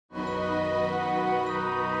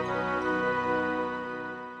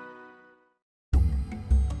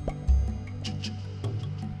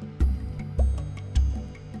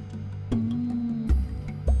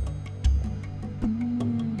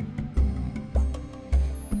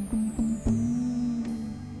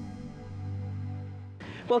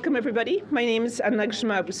Welcome, everybody. My name is Anna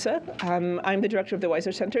Abusa. I'm the director of the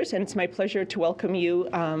Weiser Centers, and it's my pleasure to welcome you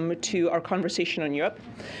to our conversation on Europe.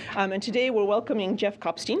 And today we're welcoming Jeff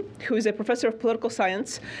Kopstein, who is a professor of political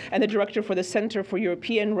science and the director for the Center for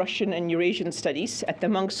European, Russian, and Eurasian Studies at the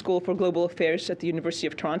Munk School for Global Affairs at the University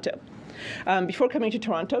of Toronto. Before coming to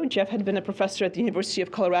Toronto, Jeff had been a professor at the University of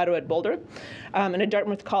Colorado at Boulder and at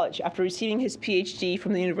Dartmouth College after receiving his PhD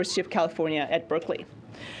from the University of California at Berkeley.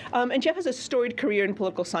 And Jeff has a storied career in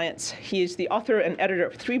political science. He is the author and editor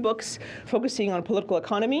of 3 books focusing on political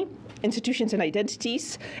economy, institutions and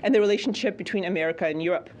identities, and the relationship between America and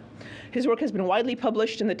Europe. His work has been widely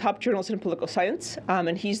published in the top journals in political science,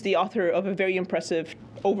 and he's the author of a very impressive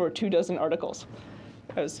over 24 articles.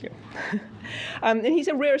 And he's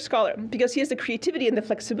a rare scholar because he has the creativity and the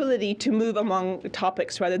flexibility to move among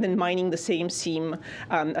topics rather than mining the same seam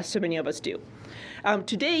as so many of us do.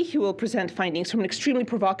 Today, he will present findings from an extremely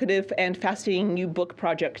provocative and fascinating new book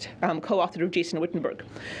project co-authored with Jason Wittenberg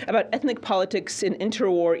about ethnic politics in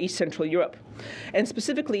interwar East Central Europe. And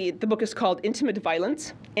specifically, the book is called Intimate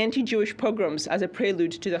Violence, Anti-Jewish Pogroms as a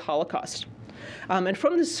Prelude to the Holocaust. And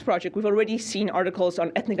from this project, we've already seen articles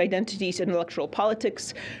on ethnic identities and electoral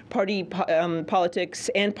politics, party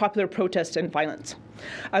politics, and popular protest and violence.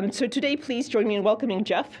 So today, please join me in welcoming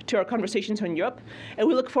Jeff to our conversations on Europe, and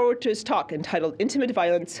we look forward to his talk entitled Intimate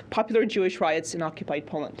Violence, Popular Jewish Riots in Occupied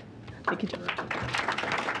Poland. Thank you, Jeff.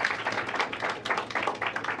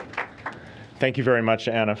 Thank you very much,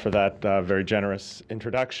 Anna, for that very generous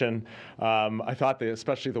introduction. I thought that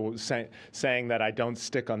especially the saying that I don't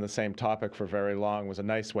stick on the same topic for very long was a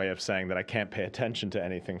nice way of saying that I can't pay attention to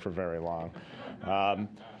anything for very long. I'm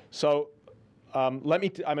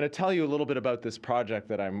going to tell you a little bit about this project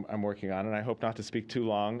that I'm working on, and I hope not to speak too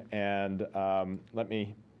long. And let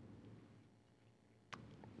me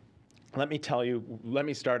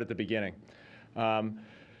start at the beginning.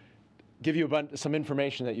 Give you some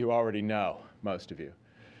information that you already know, most of you.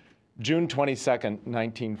 June 22nd,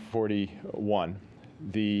 1941,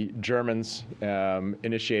 the Germans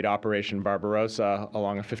initiate Operation Barbarossa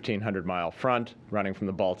along a 1,500-mile front running from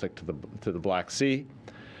the Baltic to the Black Sea,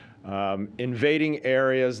 invading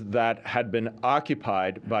areas that had been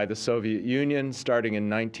occupied by the Soviet Union starting in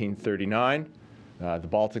 1939, the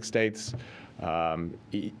Baltic states,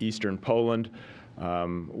 eastern Poland,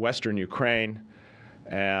 western Ukraine,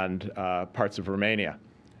 and parts of Romania.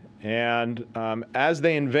 And as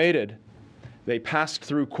they invaded, they passed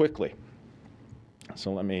through quickly.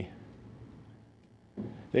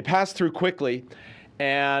 They passed through quickly,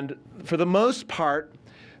 and for the most part,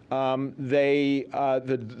 the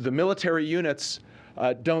military units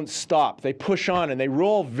don't stop. They push on and they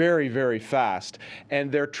roll very, very fast.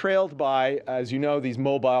 And they're trailed by, as you know, these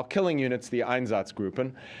mobile killing units, the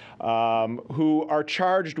Einsatzgruppen, who are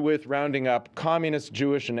charged with rounding up communist,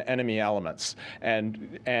 Jewish, and enemy elements,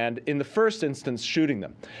 and in the first instance, shooting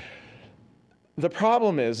them. The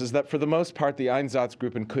problem is that for the most part, the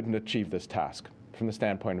Einsatzgruppen couldn't achieve this task from the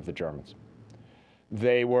standpoint of the Germans.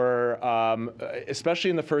 They were,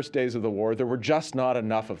 especially in the first days of the war, there were just not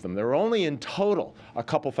enough of them. There were only in total a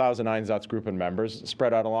couple thousand Einsatzgruppen members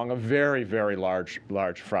spread out along a very, very large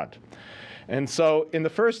front. And so in the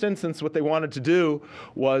first instance, what they wanted to do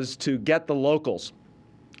was to get the locals,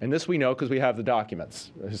 and this we know because we have the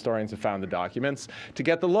documents. Historians have found the documents, to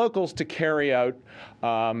get the locals to carry out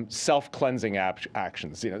self-cleansing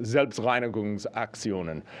actions,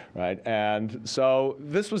 Selbstreinigungsaktionen, right? And so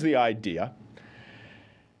this was the idea.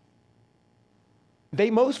 They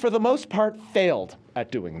for the most part, failed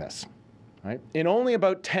at doing this, right? In only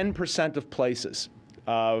about 10% of places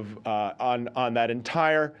on that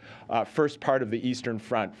entire first part of the Eastern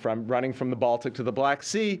Front, running from the Baltic to the Black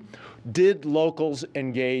Sea, did locals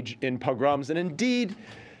engage in pogroms. And indeed,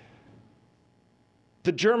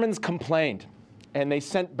 the Germans complained, and they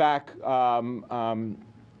sent back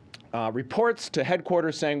reports to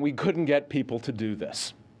headquarters saying we couldn't get people to do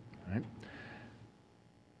this. Right?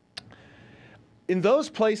 In those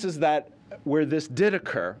places where this did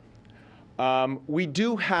occur, we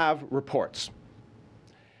do have reports.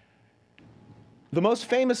 The most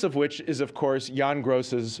famous of which is, of course, Jan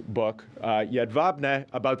Gross's book, Jedwabne,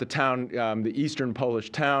 about the town, the eastern Polish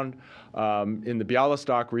town in the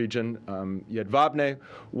Białystok region, Jedwabne,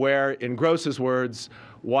 where, in Gross's words,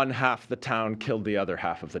 one half the town killed the other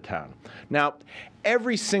half of the town. Now,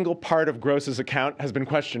 every single part of Gross's account has been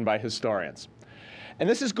questioned by historians. And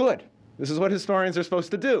this is good. This is what historians are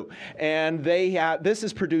supposed to do. And this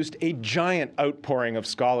has produced a giant outpouring of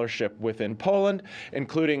scholarship within Poland,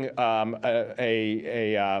 including a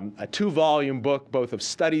two-volume book, both of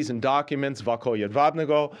studies and documents, Wokół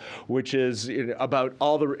Jedwabnego, which is about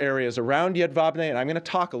all the areas around Jedwabne. And I'm going to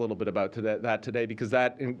talk a little bit about that today, because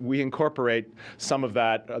we incorporate some of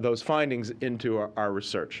those findings into our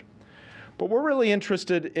research. But we're really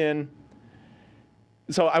interested in.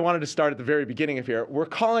 So I wanted to start at the very beginning of here. We're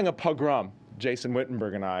calling a pogrom, Jason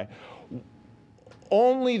Wittenberg and I,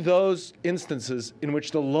 only those instances in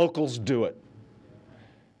which the locals do it.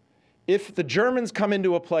 If the Germans come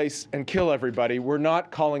into a place and kill everybody, we're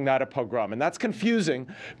not calling that a pogrom. And that's confusing,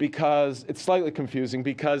 because it's slightly confusing,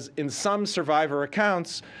 because in some survivor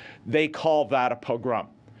accounts, they call that a pogrom.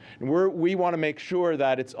 And we want to make sure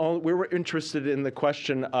that we're interested in the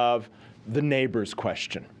question of the neighbor's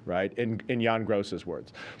question, right, in Jan Gross's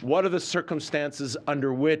words. What are the circumstances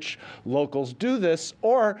under which locals do this,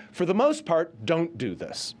 or, for the most part, don't do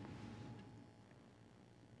this?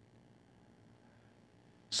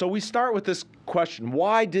 So we start with this question: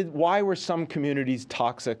 why were some communities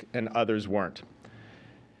toxic and others weren't?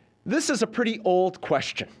 This is a pretty old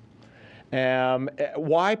question.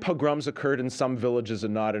 Why pogroms occurred in some villages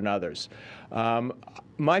and not in others.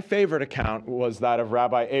 My favorite account was that of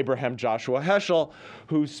Rabbi Abraham Joshua Heschel,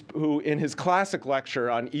 who in his classic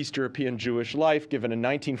lecture on East European Jewish life, given in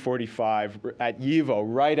 1945 at YIVO,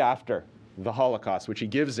 right after the Holocaust, which he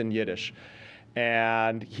gives in Yiddish,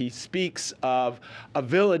 and he speaks of a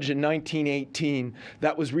village in 1918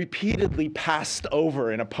 that was repeatedly passed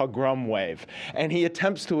over in a pogrom wave, and he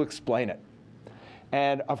attempts to explain it.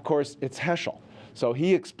 And of course, it's Heschel, so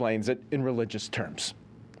he explains it in religious terms,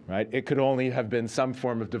 right? It could only have been some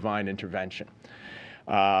form of divine intervention.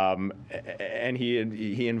 And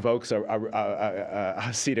he invokes a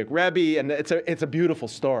Hasidic Rebbe, and it's a beautiful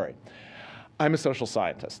story. I'm a social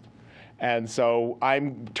scientist, and so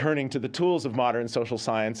I'm turning to the tools of modern social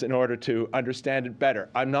science in order to understand it better.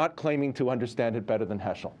 I'm not claiming to understand it better than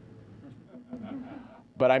Heschel,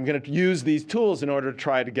 but I'm going to use these tools in order to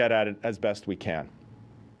try to get at it as best we can.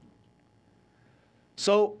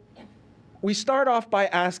 So we start off by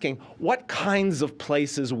asking, what kinds of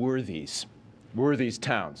places were these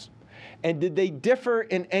towns? And did they differ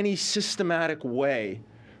in any systematic way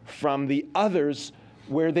from the others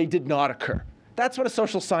where they did not occur? That's what a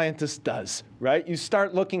social scientist does, right? You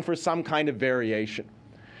start looking for some kind of variation.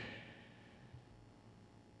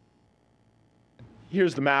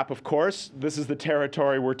 Here's the map, of course. This is the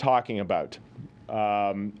territory we're talking about.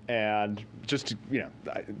 And just to,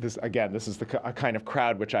 this is a kind of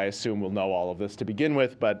crowd which I assume will know all of this to begin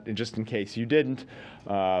with, but just in case you didn't.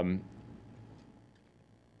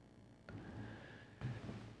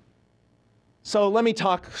 So let me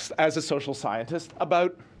talk as a social scientist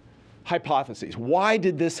about hypotheses. Why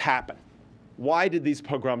did this happen? Why did these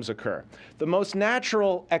pogroms occur? The most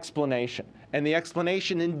natural explanation, and the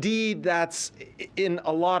explanation indeed that's in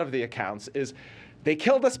a lot of the accounts, is they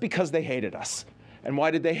killed us because they hated us. And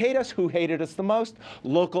why did they hate us? Who hated us the most?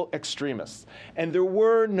 Local extremists. And there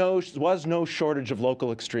was no shortage of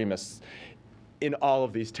local extremists in all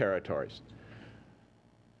of these territories.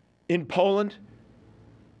 In Poland,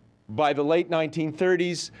 by the late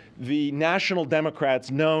 1930s, the National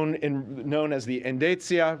Democrats, known as the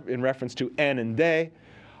Endecja, in reference to N and they,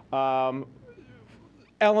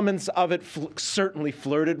 elements of it certainly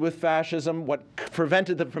flirted with fascism. What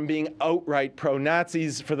prevented them from being outright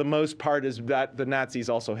pro-Nazis, for the most part, is that the Nazis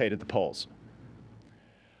also hated the Poles.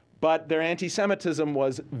 But their anti-Semitism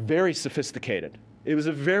was very sophisticated. It was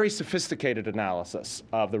a very sophisticated analysis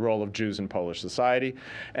of the role of Jews in Polish society,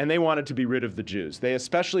 and they wanted to be rid of the Jews. They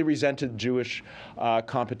especially resented Jewish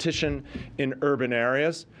competition in urban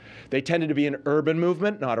areas. They tended to be an urban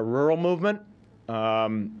movement, not a rural movement.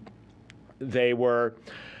 They were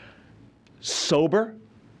sober,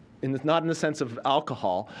 not in the sense of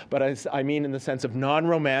alcohol, but I mean in the sense of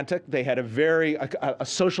non-romantic. They had a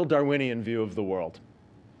social Darwinian view of the world,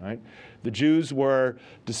 right? The Jews were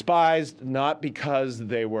despised not because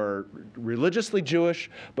they were religiously Jewish,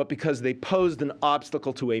 but because they posed an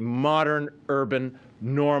obstacle to a modern, urban,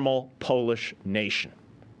 normal Polish nation,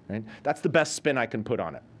 right? That's the best spin I can put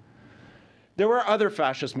on it. There were other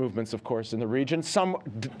fascist movements, of course, in the region, some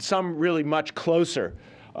really much closer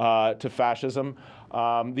to fascism.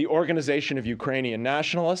 The Organization of Ukrainian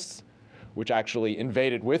Nationalists, which actually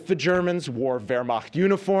invaded with the Germans, wore Wehrmacht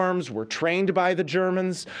uniforms, were trained by the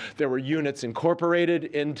Germans. There were units incorporated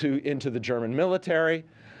into the German military,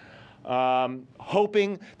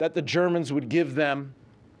 hoping that the Germans would give them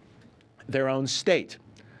their own state.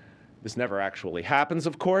 This never actually happens,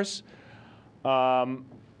 of course.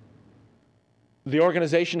 The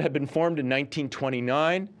organization had been formed in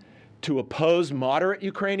 1929 to oppose moderate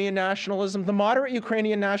Ukrainian nationalism. The moderate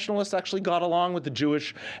Ukrainian nationalists actually got along with the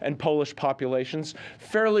Jewish and Polish populations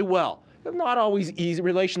fairly well. Not always easy.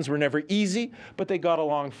 Relations were never easy, but they got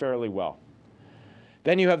along fairly well.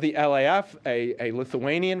 Then you have the LAF, a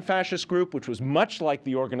Lithuanian fascist group, which was much like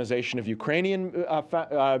the organization of Ukrainian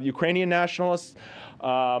nationalists.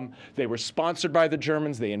 They were sponsored by the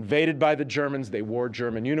Germans. They invaded by the Germans. They wore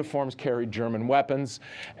German uniforms, carried German weapons,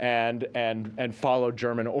 and followed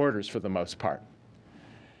German orders for the most part.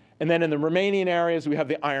 And then in the Romanian areas, we have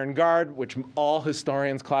the Iron Guard, which all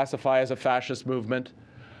historians classify as a fascist movement,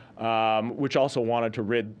 which also wanted to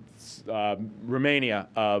rid Romania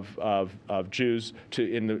of Jews,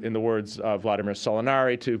 in the words of Vladimir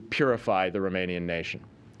Solinari, to purify the Romanian nation.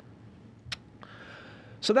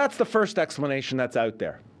 So that's the first explanation that's out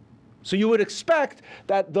there. So you would expect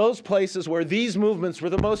that those places where these movements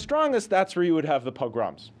were the most strongest, that's where you would have the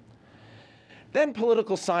pogroms. Then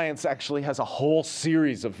political science actually has a whole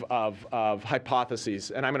series of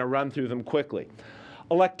hypotheses, and I'm going to run through them quickly.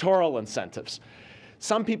 Electoral incentives.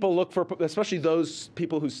 Some people look for, especially those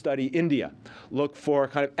people who study India, look for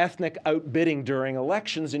kind of ethnic outbidding during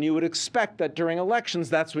elections, and you would expect that during elections,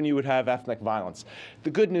 that's when you would have ethnic violence. The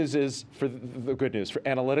good news is, for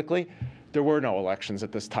analytically, there were no elections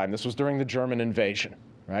at this time. This was during the German invasion,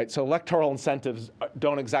 right? So electoral incentives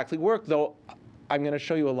don't exactly work, though I'm going to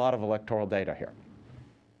show you a lot of electoral data here.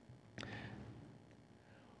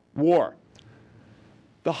 War,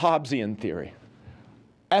 the Hobbesian theory.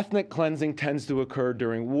 Ethnic cleansing tends to occur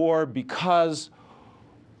during war because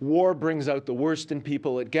war brings out the worst in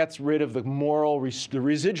people. It gets rid of the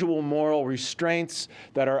residual moral restraints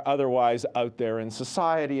that are otherwise out there in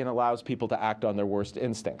society and allows people to act on their worst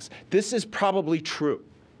instincts. This is probably true.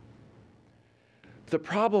 The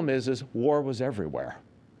problem is war was everywhere.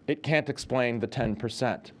 It can't explain the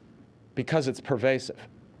 10% because it's pervasive.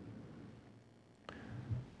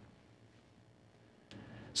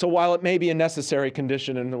 So while it may be a necessary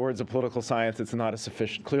condition, in the words of political science, it's not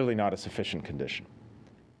clearly not a sufficient condition.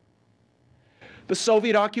 The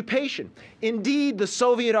Soviet occupation. Indeed, the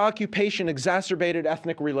Soviet occupation exacerbated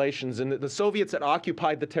ethnic relations, and the Soviets had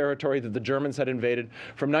occupied the territory that the Germans had invaded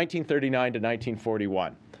from 1939 to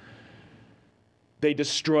 1941. They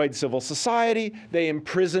destroyed civil society. They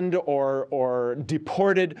imprisoned or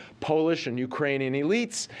deported Polish and Ukrainian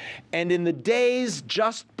elites. And in the days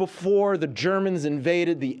just before the Germans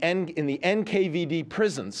invaded in the NKVD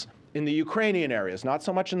prisons in the Ukrainian areas, not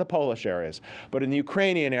so much in the Polish areas, but in the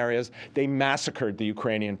Ukrainian areas, they massacred the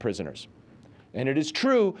Ukrainian prisoners. And it is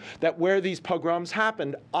true that where these pogroms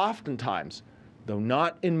happened, oftentimes, though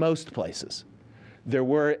not in most places, there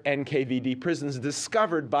were NKVD prisons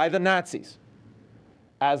discovered by the Nazis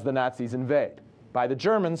as the Nazis invade, by the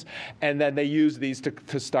Germans, and then they used these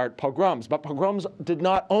to start pogroms. But pogroms did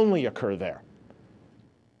not only occur there.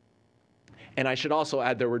 And I should also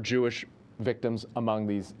add there were Jewish victims among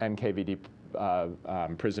these NKVD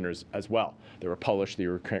prisoners as well. There were Polish,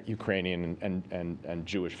 there were Ukrainian, and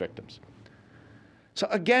Jewish victims. So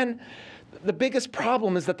again, the biggest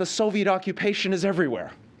problem is that the Soviet occupation is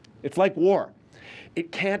everywhere. It's like war.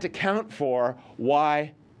 It can't account for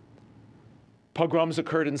why pogroms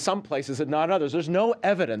occurred in some places and not others. There's no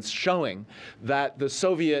evidence showing that the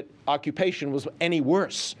Soviet occupation was any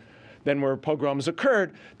worse than where pogroms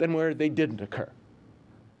occurred than where they didn't occur.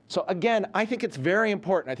 So again, I think it's very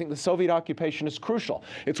important. I think the Soviet occupation is crucial.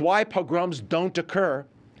 It's why pogroms don't occur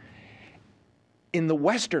in the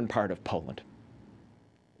western part of Poland.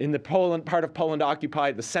 In the part of Poland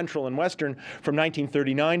occupied the central and western from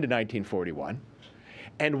 1939 to 1941.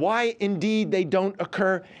 And why, indeed, they don't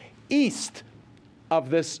occur east of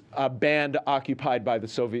this band occupied by the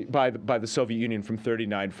Soviet Union from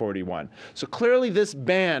 39-41. So clearly this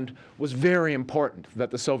band was very important that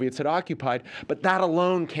the Soviets had occupied, but that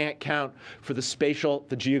alone can't count for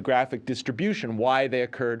the geographic distribution, why they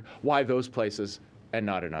occurred, why those places and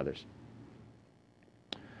not in others.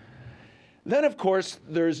 Then, of course,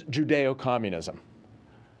 there's Judeo-communism.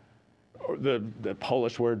 The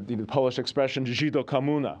Polish word, the Polish expression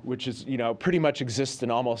Żydo-komuna, which is, pretty much exists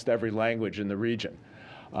in almost every language in the region.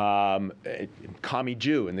 Commie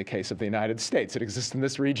Jew in the case of the United States. It exists in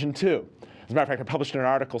this region too. As a matter of fact, I published an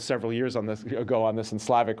article several years ago on this in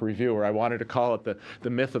Slavic Review, where I wanted to call it the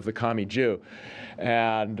myth of the commie Jew,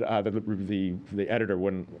 and the editor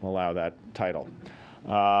wouldn't allow that title.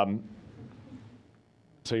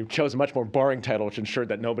 So he chose a much more boring title, which ensured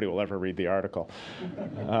that nobody will ever read the article.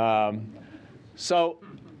 So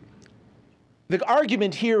the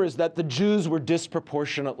argument here is that the Jews were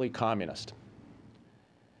disproportionately communist.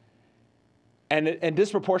 and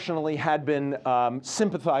disproportionately had been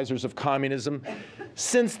sympathizers of communism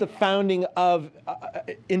since the founding of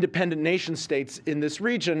independent nation states in this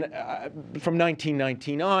region from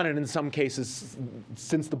 1919 on, and in some cases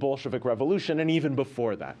since the Bolshevik Revolution, and even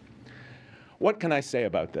before that. What can I say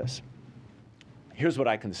about this? Here's what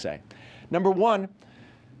I can say. Number one,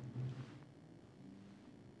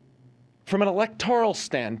 from an electoral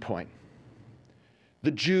standpoint,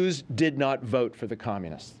 the Jews did not vote for the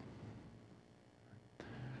communists.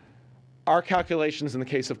 Our calculations in the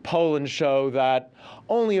case of Poland show that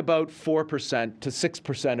only about 4% to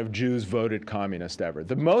 6% of Jews voted communist ever.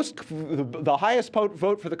 The highest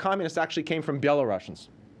vote for the communists actually came from Belarusians.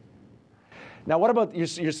 Now, what about,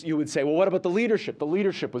 you would say, well, what about the leadership? The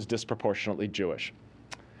leadership was disproportionately Jewish.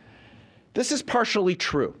 This is partially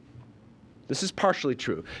true. This is partially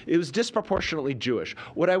true. It was disproportionately Jewish.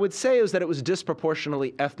 What I would say is that it was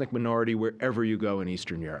disproportionately ethnic minority wherever you go in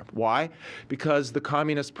Eastern Europe. Why? Because the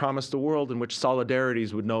communists promised a world in which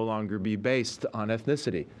solidarities would no longer be based on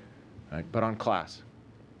ethnicity, right, but on class.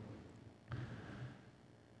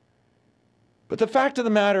 But the fact of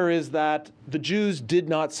the matter is that the Jews did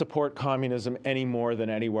not support communism any more than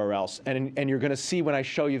anywhere else. And you're going to see when I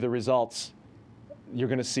show you the results, you're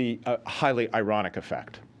going to see a highly ironic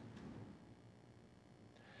effect.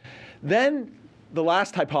 Then the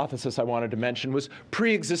last hypothesis I wanted to mention was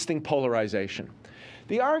pre-existing polarization.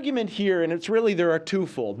 The argument here, and it's really, there are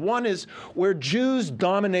twofold. One is where Jews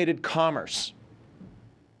dominated commerce.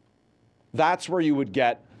 That's where you would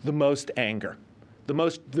get the most anger.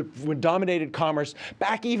 When dominated commerce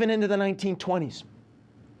back even into the 1920s.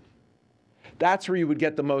 That's where you would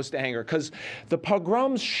get the most anger, because the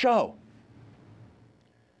pogroms show,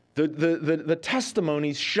 the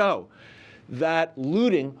testimonies show that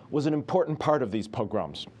looting was an important part of these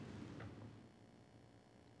pogroms.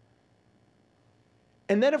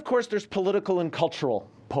 And then, of course, there's political and cultural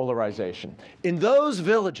polarization. In those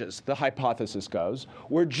villages, the hypothesis goes,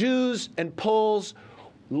 where Jews and Poles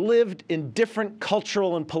lived in different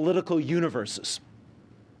cultural and political universes,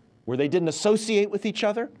 where they didn't associate with each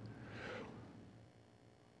other,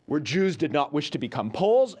 where Jews did not wish to become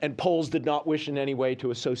Poles, and Poles did not wish in any way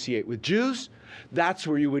to associate with Jews, that's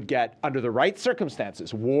where you would get, under the right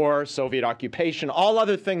circumstances, war, Soviet occupation, all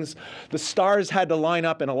other things. The stars had to line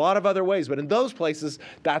up in a lot of other ways, but in those places,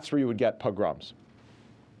 that's where you would get pogroms.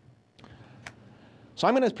 So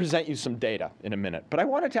I'm going to present you some data in a minute, but I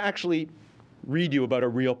wanted to actually read you about a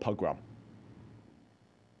real pogrom.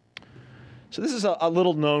 So this is a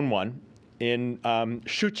little known one in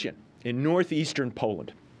Szczecin, in northeastern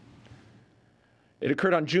Poland. It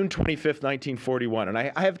occurred on June 25th, 1941. And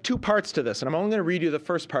I have two parts to this, and I'm only going to read you the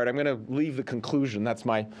first part. I'm going to leave the conclusion. That's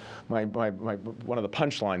one of the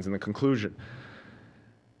punchlines in the conclusion.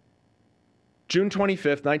 June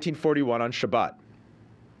 25th, 1941, on Shabbat.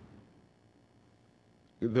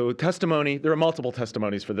 The testimony, there are multiple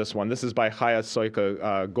testimonies for this one. This is by Chaya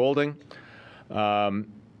Soika Golding.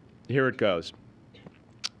 Here it goes.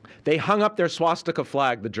 They hung up their swastika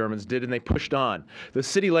flag, the Germans did, and they pushed on. The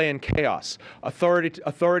city lay in chaos.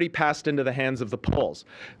 Authority passed into the hands of the Poles.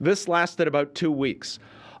 This lasted about 2 weeks.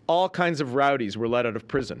 All kinds of rowdies were let out of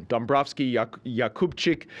prison. Dąbrowski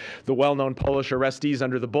Jakubczyk, the well-known Polish arrestees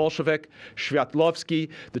under the Bolshevik, Światlowski,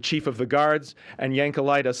 the chief of the guards, and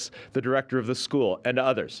Yankelaitis, the director of the school, and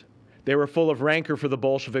others. They were full of rancor for the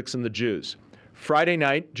Bolsheviks and the Jews. Friday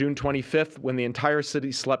night, June 25th, when the entire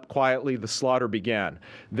city slept quietly, the slaughter began.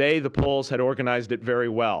 They, the Poles, had organized it very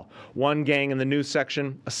well. One gang in the news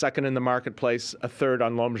section, a second in the marketplace, a third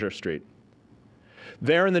on Lomża Street.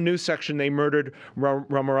 There in the news section, they murdered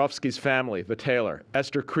Romarowski's family, the tailor,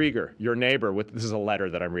 Esther Krieger, your neighbor, this is a letter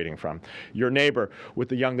that I'm reading from, your neighbor with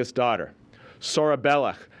the youngest daughter, Sora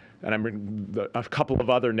Belach, and I'm reading a couple of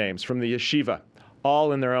other names from the yeshiva,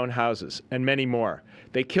 all in their own houses, and many more.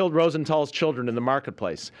 They killed Rosenthal's children in the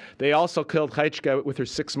marketplace. They also killed Heichka with her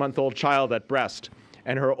 6-month-old child at breast,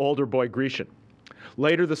 and her older boy Grecian.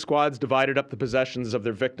 Later, the squads divided up the possessions of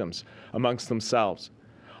their victims amongst themselves.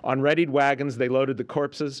 On readied wagons, they loaded the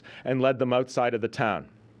corpses and led them outside of the town.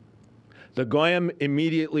 The Goyim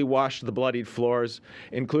immediately washed the bloodied floors,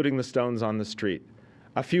 including the stones on the street.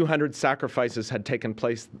 A few hundred sacrifices had taken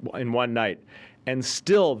place in one night, and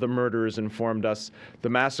still, the murderers informed us, the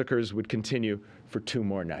massacres would continue for 2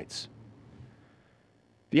 more nights.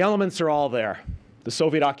 The elements are all there. The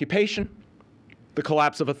Soviet occupation, the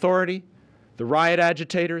collapse of authority, the riot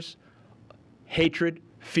agitators, hatred,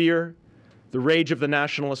 fear, the rage of the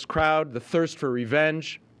nationalist crowd, the thirst for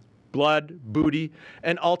revenge, blood, booty,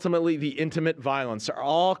 and ultimately the intimate violence are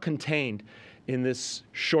all contained in this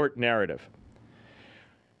short narrative.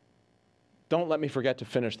 don't let me forget to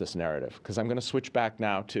finish this narrative, because I'm going to switch back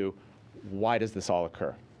now to why does this all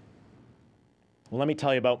occur? Well, let me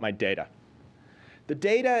tell you about my data. The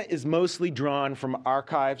data is mostly drawn from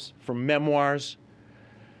archives, from memoirs,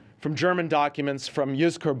 from German documents, from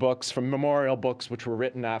Yuzkur books, from memorial books which were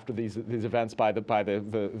written after these events by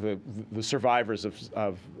the survivors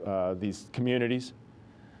of these communities.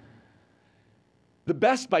 The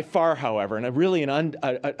best by far, however, and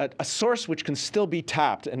a source which can still be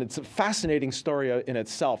tapped, and it's a fascinating story in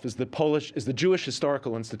itself, is the Jewish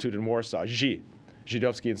Historical Institute in Warsaw, Żydowski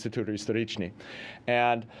Instytut Historyczny.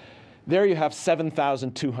 And there you have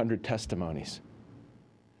 7,200 testimonies,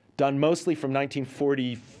 done mostly from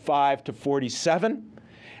 1945 to 47,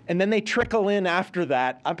 and then they trickle in after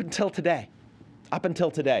that up until today.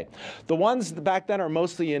 The ones back then are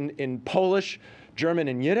mostly in Polish, German,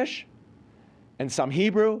 and Yiddish, and some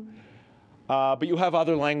Hebrew, but you have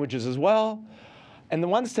other languages as well. And the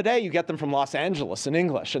ones today, you get them from Los Angeles in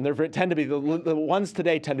English, and the ones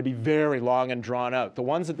today tend to be very long and drawn out. The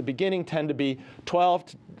ones at the beginning tend to be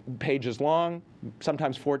 12 pages long,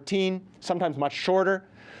 sometimes 14, sometimes much shorter,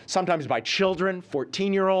 sometimes by children,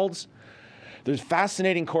 14-year-olds. There's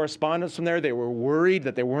fascinating correspondence from there. They were worried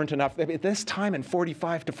that there weren't enough. At this time in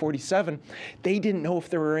 45 to 47, they didn't know if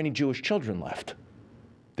there were any Jewish children left.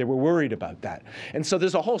 They were worried about that. And so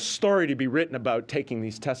there's a whole story to be written about taking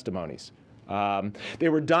these testimonies. They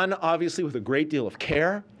were done, obviously, with a great deal of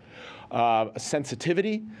care,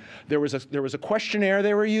 sensitivity. There was a questionnaire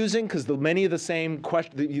they were using, because many of the same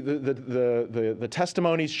the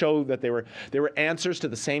testimonies show that they were answers to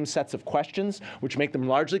the same sets of questions, which make them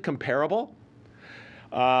largely comparable.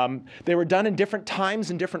 They were done in different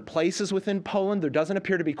times in different places within Poland. There doesn't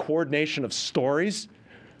appear to be coordination of stories.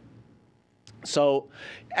 So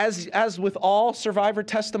as with all survivor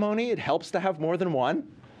testimony, it helps to have more than one.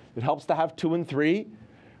 It helps to have 2 and 3,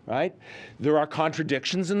 right? There are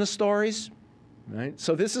contradictions in the stories, right?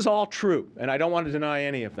 So this is all true, and I don't want to deny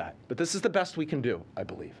any of that. But this is the best we can do, I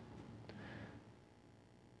believe.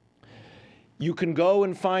 You can go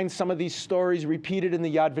and find some of these stories repeated in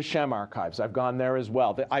the Yad Vashem archives. I've gone there as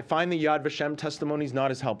well. I find the Yad Vashem testimonies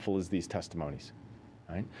not as helpful as these testimonies,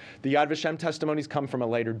 right? The Yad Vashem testimonies come from a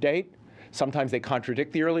later date. Sometimes they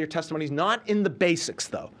contradict the earlier testimonies, not in the basics,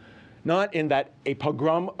 though. Not in that a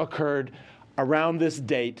pogrom occurred around this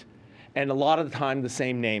date, and a lot of the time the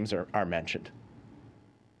same names are mentioned.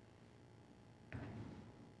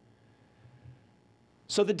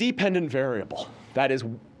 So the dependent variable, that is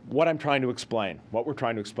what I'm trying to explain, what we're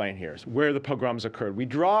trying to explain here, is where the pogroms occurred. We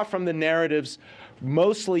draw from the narratives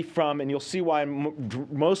mostly from, and you'll see why,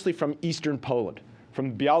 mostly from eastern Poland,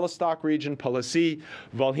 from the Białystok region, Polesie,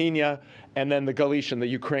 Volhynia, and then the Galician, the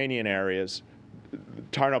Ukrainian areas,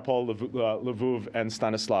 Tarnopol, Lvov, and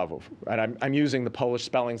Stanislavov. And I'm using the Polish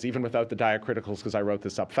spellings even without the diacriticals because I wrote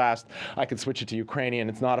this up fast. I could switch it to Ukrainian.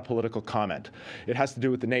 It's not a political comment. It has to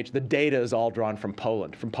do with the nature. The data is all drawn from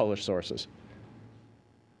Poland, from Polish sources.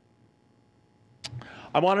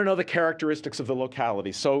 I want to know the characteristics of the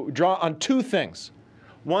locality. So draw on 2 things.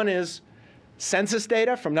 One is census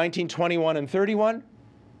data from 1921 and 31,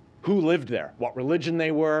 who lived there, what religion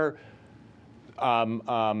they were, the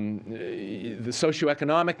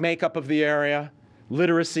socioeconomic makeup of the area,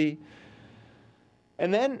 literacy.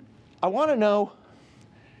 And then I want to know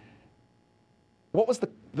what was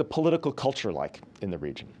the political culture like in the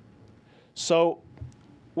region. So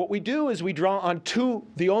what we do is we draw on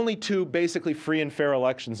the only two basically free and fair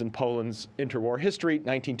elections in Poland's interwar history,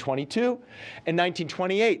 1922 and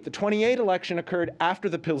 1928. The 28 election occurred after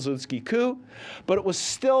the Pilsudski coup, but it was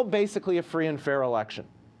still basically a free and fair election.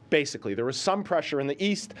 Basically, there was some pressure in the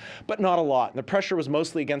East, but not a lot. And the pressure was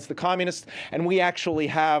mostly against the communists, and we actually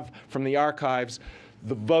have, from the archives,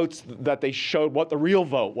 the votes that they showed what the real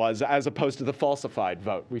vote was, as opposed to the falsified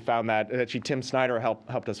vote. We found that, actually Tim Snyder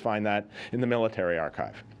helped us find that in the military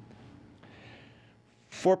archive.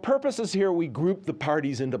 For purposes here, we group the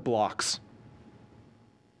parties into blocks.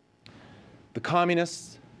 The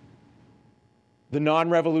communists, the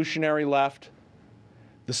non-revolutionary left,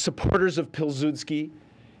 the supporters of Pilsudski,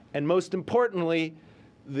 and most importantly,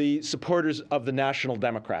 the supporters of the National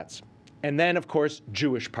Democrats. And then, of course,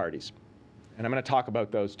 Jewish parties. And I'm going to talk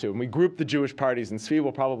about those too. And we group the Jewish parties, and Svi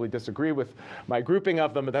will probably disagree with my grouping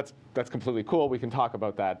of them, but that's completely cool. We can talk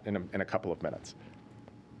about that in a couple of minutes.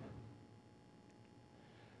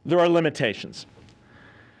 There are limitations.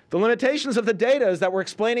 The limitations of the data is that we're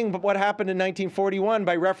explaining what happened in 1941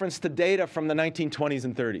 by reference to data from the 1920s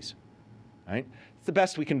and 30s. Right? It's the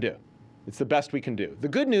best we can do. It's the best we can do. The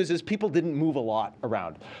good news is people didn't move a lot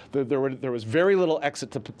around. There was very little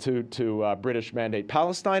exit to British Mandate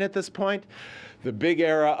Palestine at this point. The big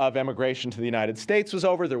era of emigration to the United States was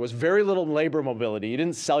over. There was very little labor mobility. You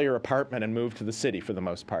didn't sell your apartment and move to the city for the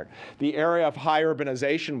most part. The era of high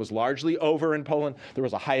urbanization was largely over in Poland. There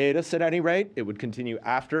was a hiatus at any rate. It would continue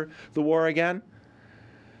after the war again.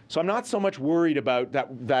 So I'm not so much worried about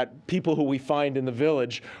that people who we find in the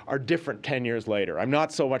village are different 10 years later. I'm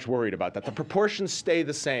not so much worried about that. The proportions stay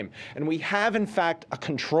the same. And we have, in fact, a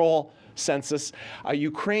control census. A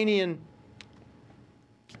Ukrainian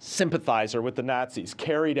sympathizer with the Nazis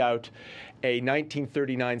carried out a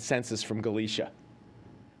 1939 census from Galicia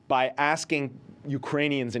by asking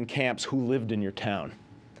Ukrainians in camps who lived in your town.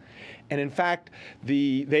 And in fact,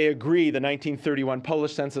 they agree, the 1931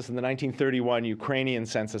 Polish census and the 1931 Ukrainian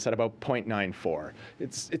census, at about 0.94.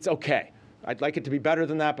 It's okay. I'd like it to be better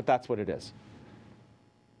than that, but that's what it is.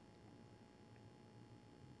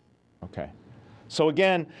 Okay. So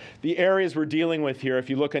again, the areas we're dealing with here, if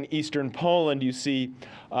you look in eastern Poland, you see,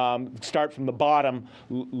 start from the bottom,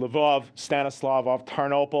 Lvov, Stanislavov,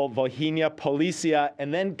 Tarnopol, Volhynia, Policia,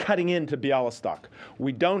 and then cutting into Białystok.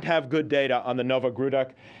 We don't have good data on the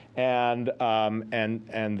Novogrudok and the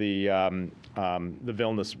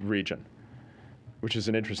Vilnius region, which is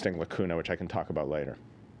an interesting lacuna, which I can talk about later.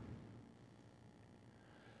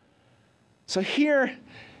 So here,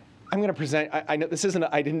 I'm going to present. I know this isn't.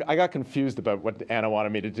 I got confused about what Anna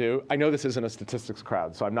wanted me to do. I know this isn't a statistics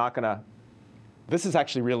crowd, so I'm not going to. This is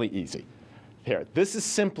actually really easy. Here, this is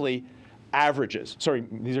simply averages. Sorry,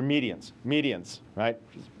 these are medians. Medians, right?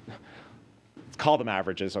 Let's call them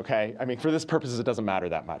averages, okay? I mean, for this purposes, it doesn't matter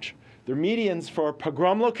that much. They're medians for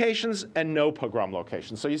pogrom locations and no pogrom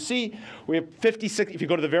locations. So you see, we have 56. If you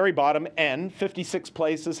go to the very bottom end, 56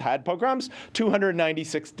 places had pogroms.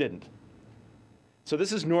 296 didn't. So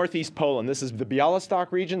this is northeast Poland. This is the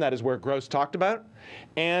Białystok region. That is where Gross talked about.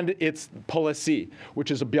 And it's Policy,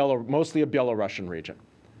 which is mostly a Belarusian region.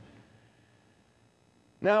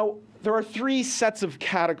 Now, there are three sets of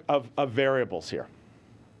variables here.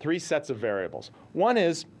 Three sets of variables. One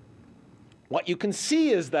is, what you can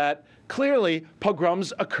see is that clearly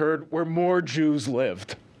pogroms occurred where more Jews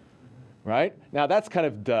lived, right? Now, that's kind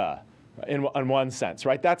of duh in one sense,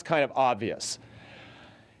 right? That's kind of obvious.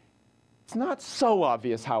 It's not so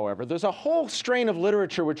obvious, however. There's a whole strain of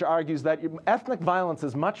literature which argues that ethnic violence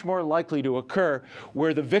is much more likely to occur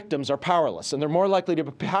where the victims are powerless, and they're more likely to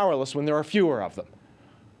be powerless when there are fewer of them.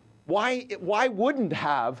 Why wouldn't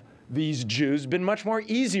have these Jews been much more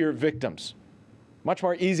easier victims, much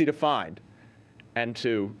more easy to find and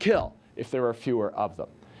to kill if there were fewer of them?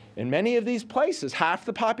 In many of these places,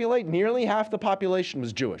 nearly half the population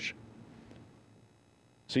was Jewish.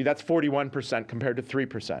 See, that's 41% compared to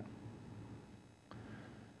 3%.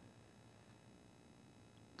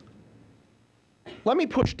 Let me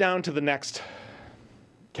push down to the next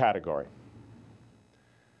category.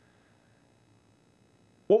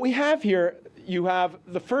 What we have here, you have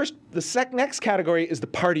next category is the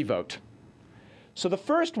party vote. So the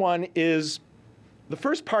first one is, the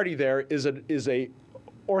first party there is a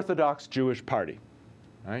Orthodox Jewish party,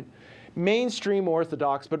 right? Mainstream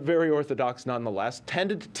Orthodox, but very Orthodox nonetheless,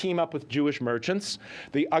 tended to team up with Jewish merchants,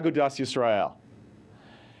 the Agudas Yisrael.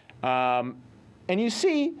 And you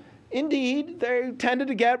see, indeed, they tended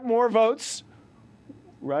to get more votes,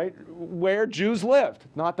 right, where Jews lived.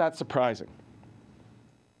 Not that surprising.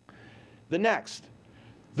 The next,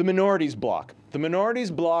 the minorities bloc. The minorities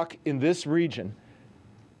bloc in this region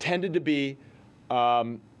tended to be,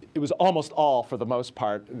 it was almost all, for the most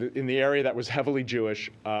part, in the area that was heavily Jewish,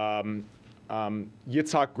 Yitzhak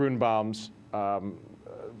Grunbaum's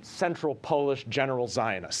Central Polish General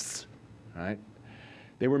Zionists, right?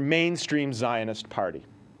 They were mainstream Zionist party.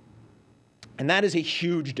 And that is a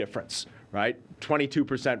huge difference, right?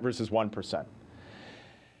 22% versus 1%.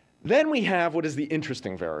 Then we have what is the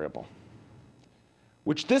interesting variable,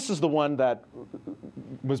 which this is the one that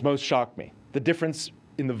most shocked me. The difference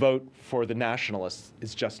in the vote for the nationalists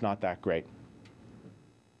is just not that great.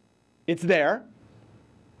 It's there,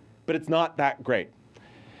 but it's not that great.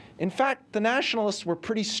 In fact, the nationalists were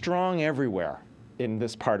pretty strong everywhere in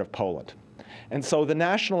this part of Poland. And so the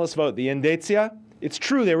nationalist vote, the Indecja, it's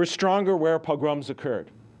true, they were stronger where pogroms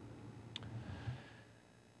occurred.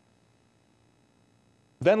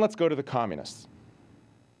 Then let's go to the communists.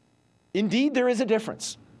 Indeed, there is a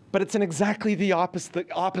difference, but it's in exactly the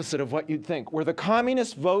opposite of what you'd think, where the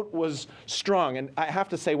communist vote was strong. And I have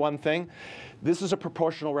to say one thing, this is a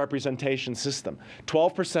proportional representation system.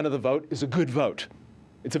 12% of the vote is a good vote.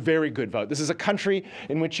 It's a very good vote. This is a country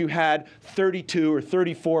in which you had 32 or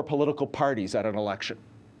 34 political parties at an election.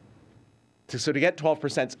 So to get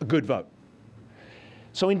 12% is a good vote.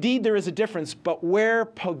 So indeed, there is a difference, but where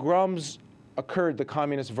pogroms occurred, the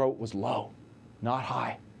communist vote was low, not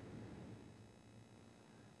high.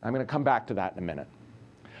 I'm going to come back to that in a minute.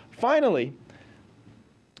 Finally,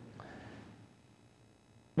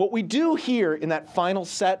 what we do here in that final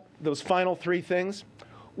set, those final three things,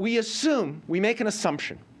 we make an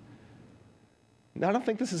assumption. Now, I don't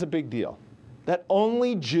think this is a big deal, that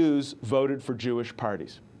only Jews voted for Jewish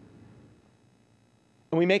parties.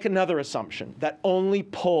 And we make another assumption, that only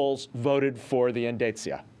Poles voted for the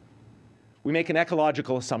Endecja. We make an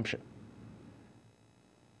ecological assumption.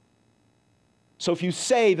 So if you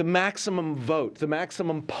say the maximum vote, the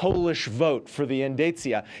maximum Polish vote for the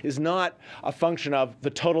Endecja is not a function of the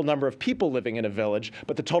total number of people living in a village,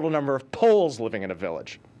 but the total number of Poles living in a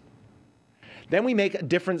village, then we make a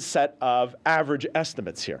different set of average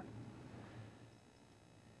estimates here.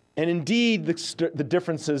 And indeed, the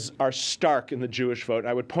differences are stark in the Jewish vote.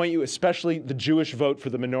 I would point you especially the Jewish vote for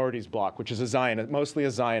the minorities bloc, which is mostly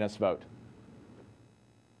a Zionist vote.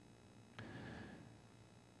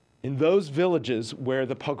 In those villages where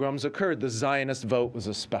the pogroms occurred, the Zionist vote was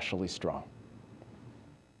especially strong.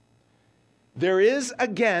 There is,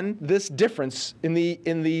 again, this difference in the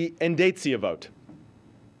Endecja vote.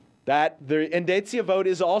 That the Endecja vote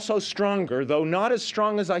is also stronger, though not as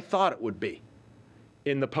strong as I thought it would be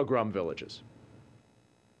in the pogrom villages.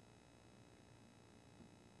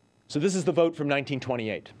 So this is the vote from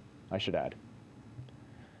 1928, I should add.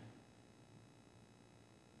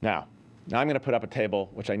 Now I'm going to put up a table,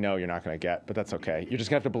 which I know you're not going to get, but that's okay. You're just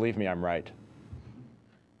going to have to believe me I'm right.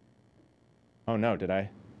 Oh no, did I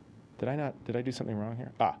do something wrong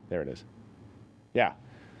here? Ah, there it is. Yeah.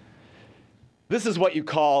 This is what you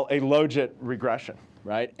call a logit regression,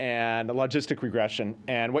 right? And a logistic regression.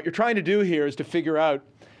 And what you're trying to do here is to figure out,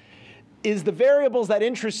 is the variables that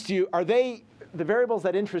interest you, are they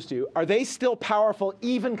still powerful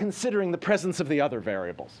even considering the presence of the other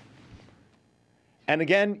variables? And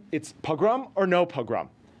again, it's pogrom or no pogrom.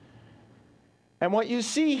 And what you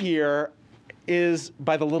see here is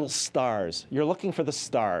by the little stars. You're looking for the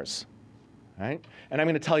stars, right? And I'm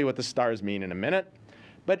going to tell you what the stars mean in a minute.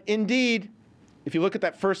 But indeed, if you look at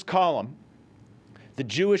that first column, the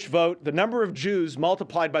Jewish vote, the number of Jews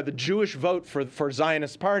multiplied by the Jewish vote for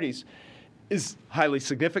Zionist parties is highly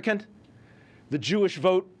significant. The Jewish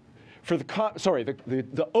vote for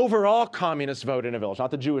the overall communist vote in a village, not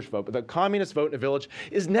the Jewish vote, but the communist vote in a village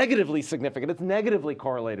is negatively significant. It's negatively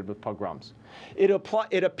correlated with pogroms. It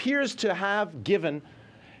appears to have given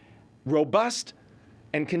robust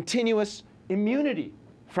and continuous immunity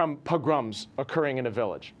from pogroms occurring in a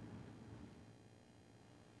village.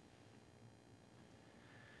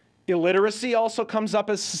 Illiteracy also comes up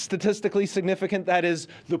as statistically significant. That is,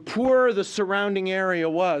 the poorer the surrounding area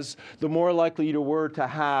was, the more likely you were to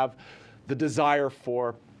have the desire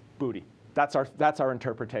for booty. That's our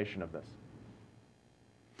interpretation of this.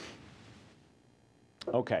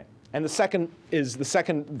 Okay. And the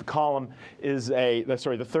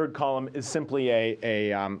third column is simply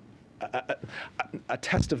a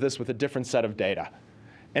test of this with a different set of data.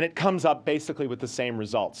 And it comes up basically with the same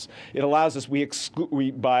results. It allows us,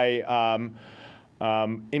 by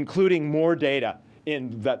including more data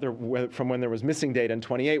from when there was missing data in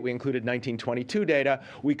 28, we included 1922 data,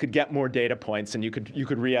 we could get more data points and you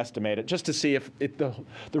could re-estimate it just to see if the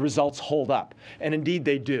results hold up. And indeed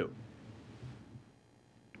they do.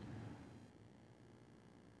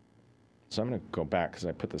 So I'm going to go back because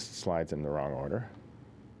I put the slides in the wrong order.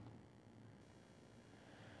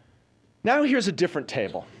 Now here's a different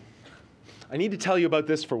table. I need to tell you about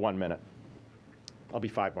this for 1 minute. I'll be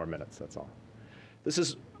 5 more minutes, that's all. This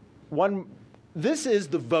is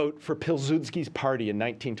the vote for Pilsudski's party in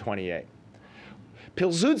 1928.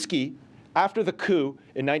 Pilsudski, after the coup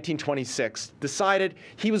in 1926, decided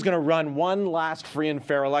he was going to run one last free and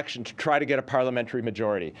fair election to try to get a parliamentary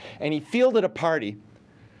majority. And he fielded a party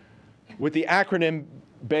with the acronym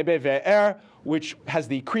BBVR, which has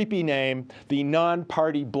the creepy name, the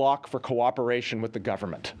Non-Party Bloc for Cooperation with the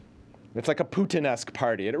Government. It's like a Putin-esque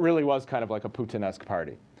party. It really was kind of like a Putin-esque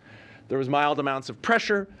party. There was mild amounts of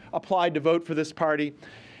pressure applied to vote for this party.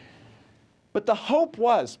 But the hope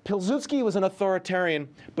was, Pilsudski was an authoritarian,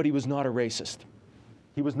 but he was not a racist.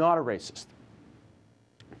 He was not a racist.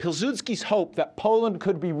 Pilsudski's hope that Poland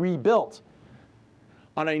could be rebuilt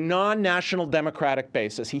on a non-national democratic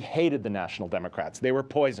basis. He hated the National Democrats. They were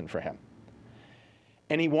poison for him.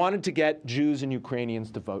 And he wanted to get Jews and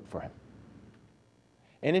Ukrainians to vote for him.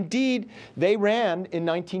 And indeed, they ran in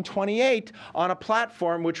 1928 on a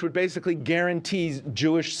platform which would basically guarantee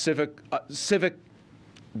Jewish civic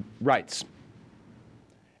rights.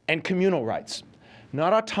 and communal rights,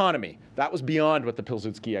 not autonomy. That was beyond what the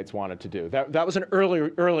Pilsudskiites wanted to do. That was an earlier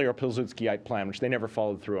Pilsudskiite plan, which they never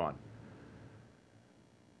followed through on.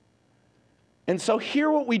 And so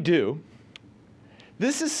here what we do,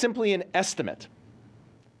 this is simply an estimate.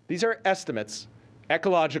 These are estimates,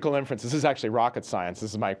 ecological inferences. This is actually rocket science.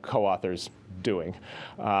 This is my co-author's doing.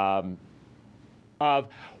 Of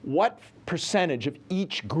what percentage of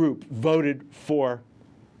each group voted for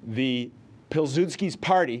the Pilsudski's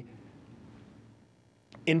party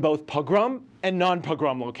in both pogrom and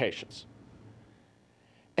non-pogrom locations.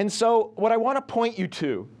 And so what I want to point you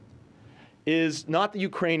to is not the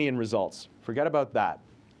Ukrainian results. Forget about that.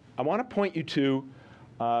 I want to point you to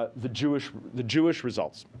the Jewish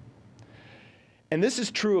results. And this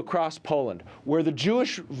is true across Poland, where the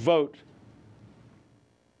Jewish vote,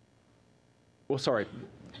 well, sorry,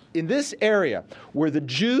 in this area where the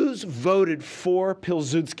Jews voted for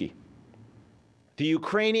Pilsudski, the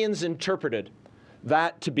Ukrainians interpreted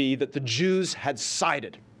that to be that the Jews had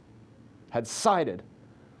sided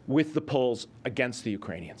with the Poles against the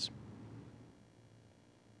Ukrainians.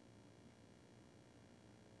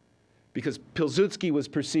 Because Pilsudski was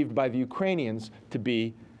perceived by the Ukrainians to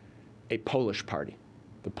be a Polish party,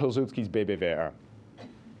 the Pilsudski's BBVR.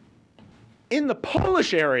 In the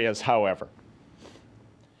Polish areas, however,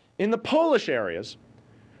 in the Polish areas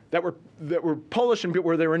that were Polish and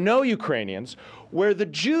where there were no Ukrainians, where the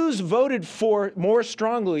Jews voted for more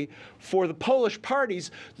strongly for the Polish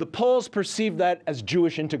parties, the Poles perceived that as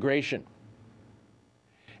Jewish integration.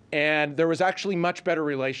 And there was actually much better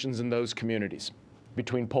relations in those communities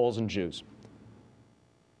between Poles and Jews.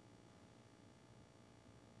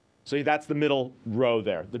 So that's the middle row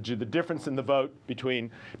there, the difference in the vote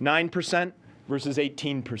between 9% versus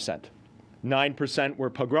 18%. 9% where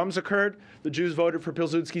pogroms occurred, the Jews voted for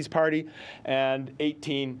Pilsudski's party, and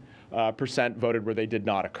 18% voted where they did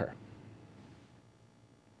not occur.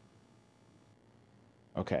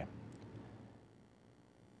 Okay.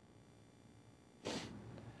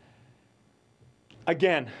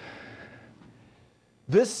 Again,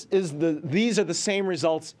 these are the same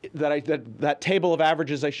results that table of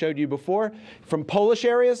averages I showed you before. From Polish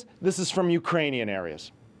areas, this is from Ukrainian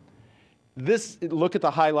areas. Look at the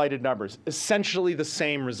highlighted numbers, essentially the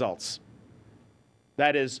same results.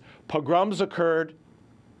 That is, pogroms occurred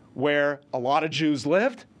where a lot of Jews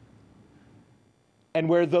lived and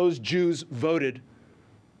where those Jews voted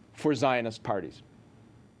for Zionist parties.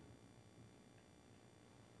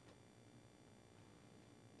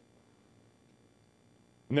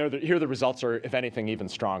 And here the results are, if anything, even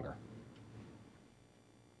stronger.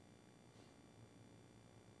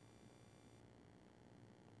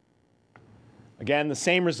 Again, the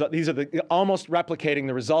same result. These are almost replicating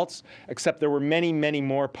the results, except there were many, many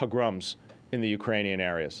more pogroms in the Ukrainian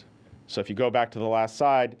areas. So if you go back to the last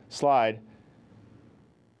slide,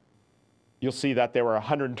 you'll see that there were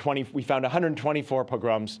 120. We found 124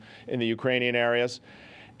 pogroms in the Ukrainian areas,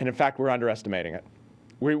 and in fact, we're underestimating it.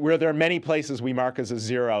 Where there are many places we mark as a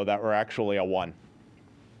 0 that were actually a 1.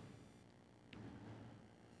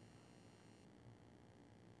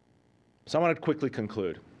 So I want to quickly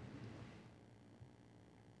conclude.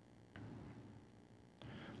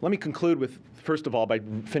 Let me conclude with, first of all, by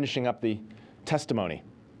finishing up the testimony,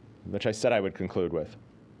 which I said I would conclude with.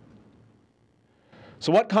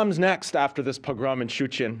 So what comes next after this pogrom in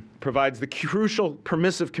Szczecin provides the crucial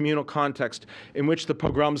permissive communal context in which the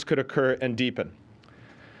pogroms could occur and deepen.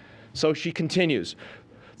 So she continues,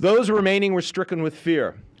 those remaining were stricken with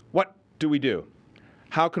fear. What do we do?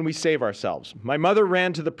 How can we save ourselves? My mother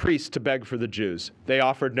ran to the priests to beg for the Jews. They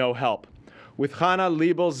offered no help. With Hannah,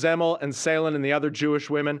 Liebel, Zemmel, and Salen and the other Jewish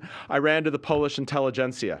women, I ran to the Polish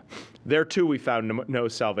intelligentsia. There too we found no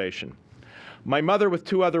salvation. My mother with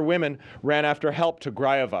 2 other women ran after help to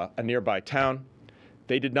Griowa, a nearby town.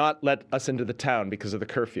 They did not let us into the town because of the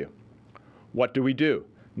curfew. What do we do?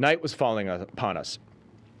 Night was falling upon us.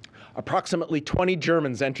 Approximately 20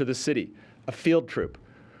 Germans enter the city, a field troop.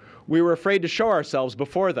 We were afraid to show ourselves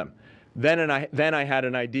before them. Then I had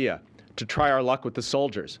an idea, to try our luck with the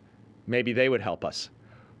soldiers. Maybe they would help us.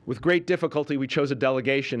 With great difficulty, we chose a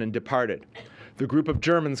delegation and departed. The group of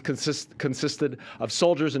Germans consisted of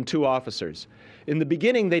soldiers and 2 officers. In the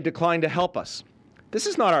beginning, they declined to help us. This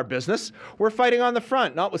is not our business. We're fighting on the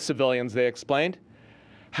front, not with civilians, they explained.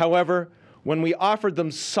 However, when we offered them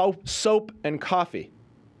soap and coffee,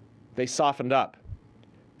 they softened up.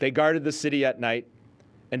 They guarded the city at night,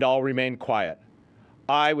 and all remained quiet.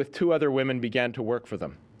 I, with 2 other women, began to work for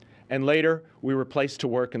them. And later, we were placed to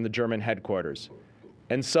work in the German headquarters.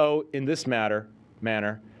 And so, in this manner,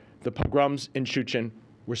 the pogroms in Szczecin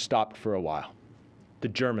were stopped for a while. The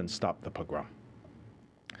Germans stopped the pogrom.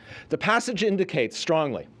 The passage indicates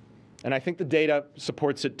strongly, and I think the data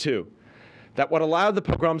supports it too, that what allowed the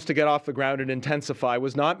pogroms to get off the ground and intensify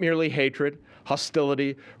was not merely hatred,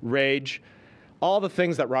 hostility, rage, all the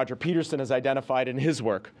things that Roger Peterson has identified in his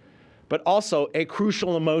work, but also a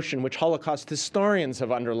crucial emotion which Holocaust historians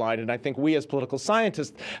have underlined, and I think we as political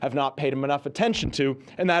scientists have not paid enough attention to,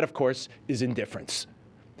 and that, of course, is indifference.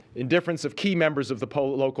 Indifference of key members of the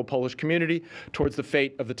local Polish community towards the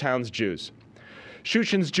fate of the town's Jews.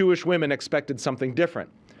 Shuchin's Jewish women expected something different.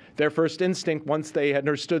 Their first instinct, once they had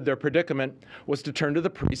understood their predicament, was to turn to the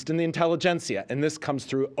priest and the intelligentsia, and this comes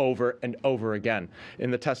through over and over again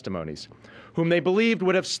in the testimonies, whom they believed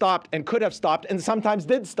would have stopped and could have stopped and sometimes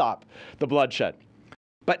did stop the bloodshed.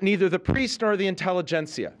 But neither the priest nor the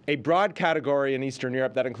intelligentsia, a broad category in Eastern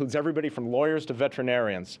Europe that includes everybody from lawyers to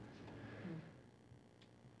veterinarians,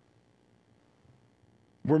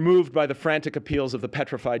 were moved by the frantic appeals of the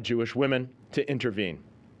petrified Jewish women to intervene.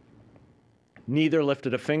 Neither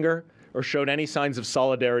lifted a finger or showed any signs of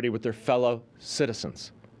solidarity with their fellow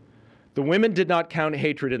citizens. The women did not count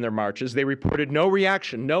hatred in their marches. They reported no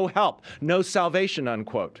reaction, no help, no salvation,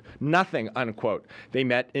 unquote, nothing, unquote. They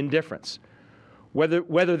met indifference.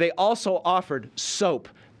 Whether they also offered soap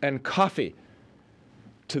and coffee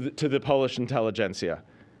to the Polish intelligentsia.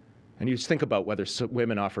 And you just think about whether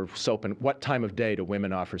women offer soap and what time of day do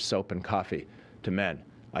women offer soap and coffee to men.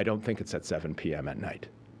 I don't think it's at 7 p.m. at night.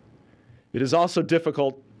 It is also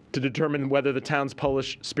difficult to determine whether the town's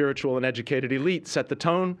Polish spiritual and educated elite set the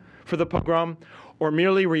tone for the pogrom or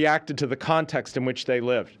merely reacted to the context in which they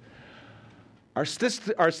lived. Our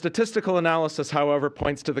statistical analysis, however,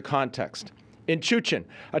 points to the context. In Shuchin,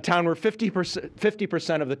 a town where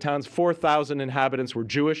 50% of the town's 4,000 inhabitants were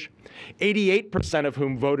Jewish, 88% of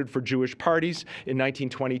whom voted for Jewish parties in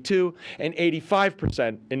 1922 and 85%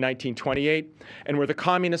 in 1928, and where the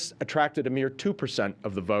communists attracted a mere 2%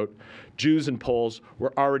 of the vote, Jews and Poles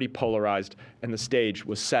were already polarized, and the stage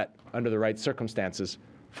was set under the right circumstances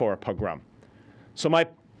for a pogrom. So my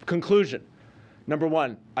conclusion, number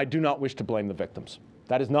one, I do not wish to blame the victims.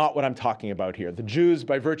 That is not what I'm talking about here. The Jews,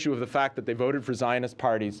 by virtue of the fact that they voted for Zionist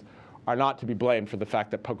parties, are not to be blamed for the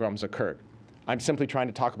fact that pogroms occurred. I'm simply trying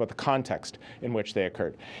to talk about the context in which they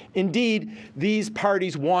occurred. Indeed, these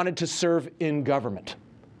parties wanted to serve in government.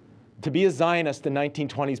 To be a Zionist in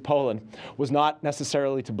 1920s Poland was not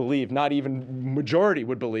necessarily to believe, not even majority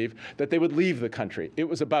would believe, that they would leave the country. It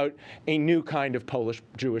was about a new kind of Polish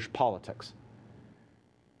Jewish politics.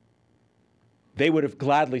 They would have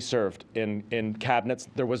gladly served in cabinets.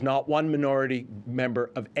 There was not one minority member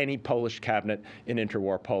of any Polish cabinet in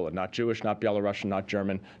interwar Poland, not Jewish, not Belarusian, not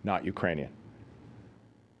German, not Ukrainian.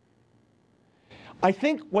 I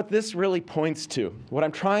think what this really points to, what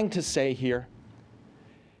I'm trying to say here,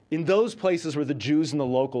 in those places where the Jews and the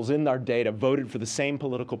locals in our data voted for the same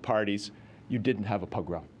political parties, you didn't have a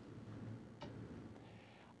pogrom.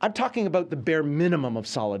 I'm talking about the bare minimum of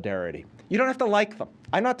solidarity. You don't have to like them.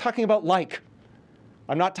 I'm not talking about like.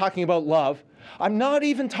 I'm not talking about love. I'm not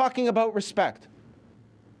even talking about respect.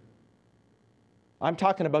 I'm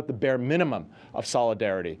talking about the bare minimum of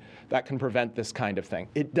solidarity that can prevent this kind of thing.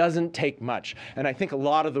 It doesn't take much. And I think a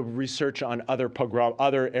lot of the research on other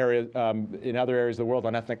areas, in other areas of the world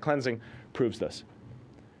on ethnic cleansing proves this.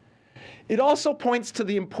 It also points to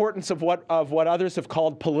the importance of what others have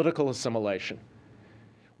called political assimilation.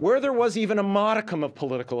 Where there was even a modicum of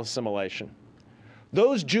political assimilation,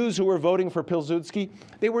 those Jews who were voting for Pilsudski,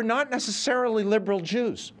 they were not necessarily liberal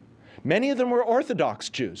Jews. Many of them were Orthodox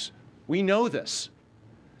Jews. We know this.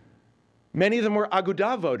 Many of them were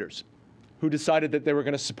Aguda voters who decided that they were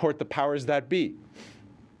going to support the powers that be.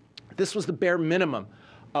 This was the bare minimum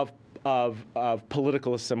of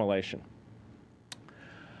political assimilation.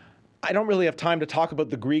 I don't really have time to talk about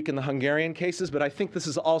the Greek and the Hungarian cases, but I think this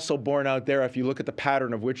is also borne out there if you look at the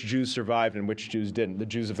pattern of which Jews survived and which Jews didn't. The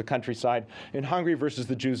Jews of the countryside in Hungary versus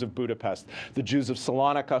the Jews of Budapest. The Jews of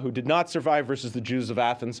Salonika who did not survive versus the Jews of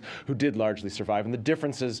Athens who did largely survive. And the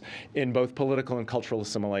differences in both political and cultural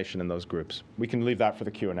assimilation in those groups. We can leave that for the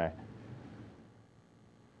Q&A.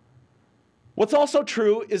 What's also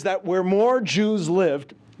true is that where more Jews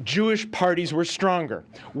lived, Jewish parties were stronger.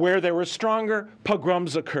 Where they were stronger,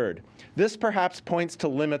 pogroms occurred. This perhaps points to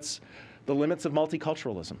the limits of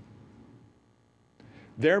multiculturalism.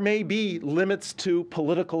 There may be limits to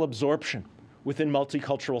political absorption within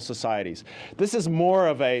multicultural societies. This is more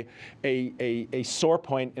of a sore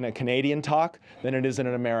point in a Canadian talk than it is in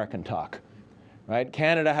an American talk. Right?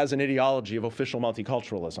 Canada has an ideology of official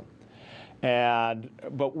multiculturalism.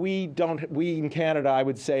 But we in Canada, I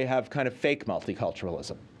would say, have kind of fake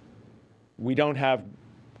multiculturalism. We don't have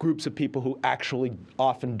groups of people who actually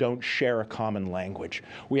often don't share a common language.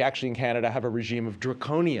 We actually in Canada have a regime of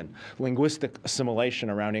draconian linguistic assimilation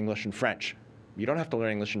around English and French. You don't have to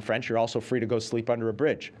learn English and French. You're also free to go sleep under a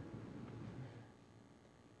bridge.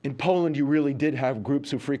 In Poland, you really did have groups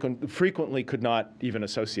who frequently could not even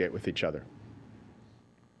associate with each other.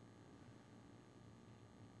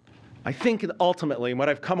 I think ultimately, what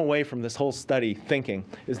I've come away from this whole study thinking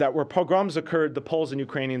is that where pogroms occurred, the Poles and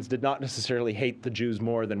Ukrainians did not necessarily hate the Jews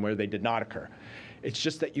more than where they did not occur. It's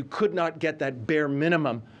just that you could not get that bare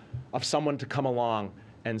minimum of someone to come along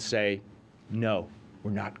and say, no, we're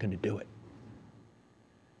not going to do it.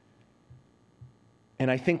 And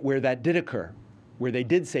I think where that did occur, where they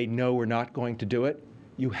did say, no, we're not going to do it,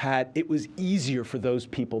 it was easier for those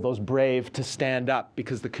people, those brave, to stand up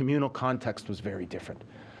because the communal context was very different.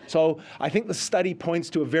 So I think the study points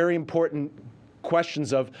to a very important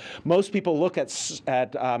questions of, most people look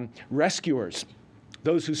at rescuers,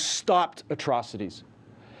 those who stopped atrocities,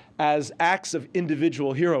 as acts of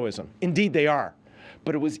individual heroism. Indeed they are,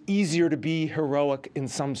 but it was easier to be heroic in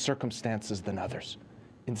some circumstances than others,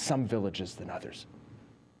 in some villages than others.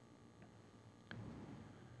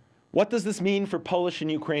 What does this mean for Polish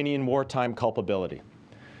and Ukrainian wartime culpability?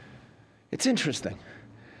 It's interesting.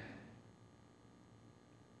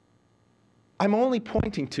 I'm only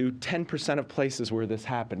pointing to 10% of places where this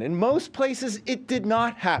happened. In most places, it did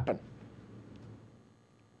not happen.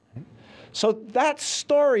 So that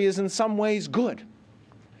story is in some ways good.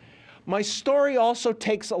 My story also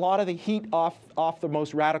takes a lot of the heat off the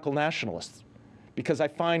most radical nationalists, because I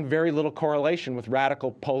find very little correlation with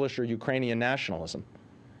radical Polish or Ukrainian nationalism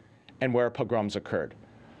and where pogroms occurred.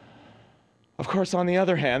 Of course, on the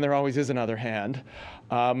other hand, there always is another hand,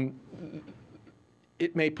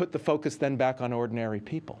 it may put the focus then back on ordinary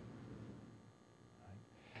people.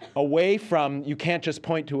 Away from, you can't just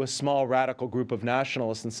point to a small radical group of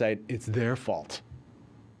nationalists and say, it's their fault.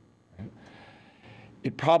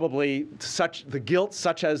 It probably, the guilt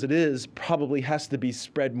such as it is, probably has to be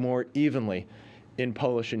spread more evenly in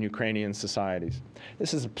Polish and Ukrainian societies.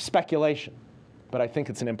 This is speculation, but I think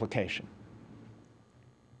it's an implication.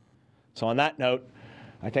 So on that note,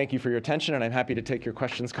 I thank you for your attention, and I'm happy to take your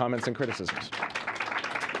questions, comments, and criticisms.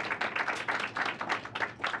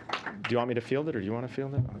 Do you want me to field it, or do you want to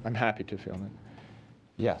field it? I'm happy to field it.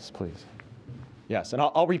 Yes, please. Yes, and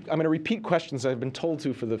I'm going to repeat questions I've been told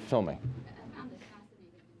to for the filming. I found this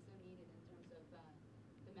fascinating and so needed in terms of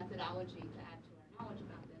the methodology to add to our knowledge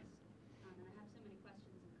about this. And I have so many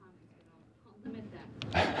questions and comments, but I'll limit them.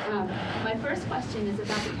 My first question is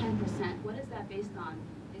about the 10%. What is that based on?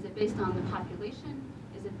 Is it based on the population?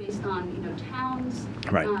 Is it based on, towns?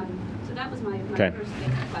 Right. So that was my Okay. first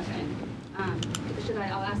basic question.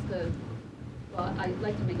 I'll ask well, I'd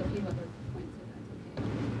like to make a few other points if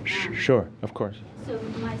that's okay. Sure, of course. So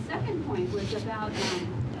my second point was about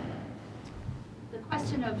the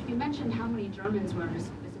question of, you mentioned how many Germans were in a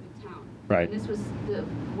specific town. Right. And this was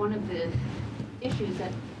one of the issues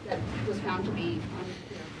that was found to be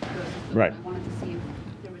unclear. Right. I wanted to see if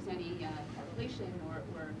there was any correlation or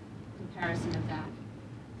comparison of that.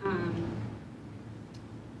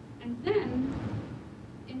 And then,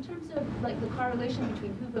 in terms of the correlation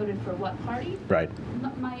between who voted for what party, right.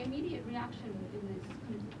 My immediate reaction in this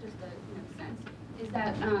kind of just a sense is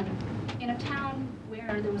that in a town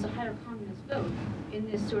where there was a higher communist vote in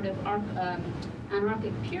this sort of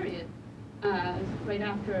anarchic period, right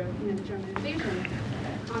after the German invasion,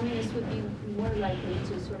 communists would be more likely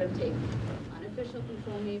to sort of take unofficial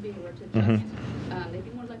control, maybe, or to just they'd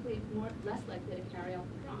be less likely to carry out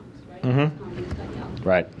the drums, right? Communists got yelled.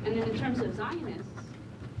 Right. And then in terms of Zionists,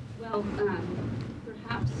 well,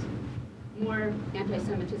 perhaps more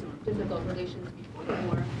anti-Semitism or difficult relations before the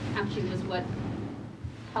war actually was what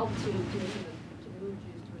helped to move Jews towards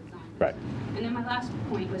Zionism. Right. And then my last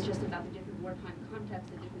point was just about the different wartime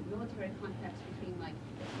contexts, the different military contexts between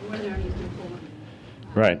northern and eastern Poland,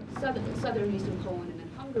 right. Southern and eastern Poland, and then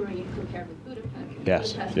Hungary compared with Budapest.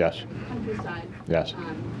 Yes. Budapest Yes. The countryside. Yes.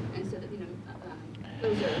 And so that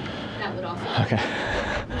that would also. Okay.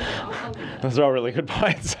 Those are all really good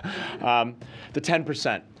points. The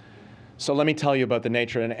 10%. So let me tell you about the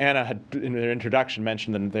nature, and Anna had, in her introduction,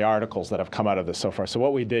 mentioned the articles that have come out of this so far. So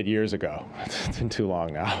what we did years ago, it's been too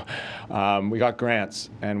long now, we got grants,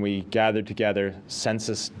 and we gathered together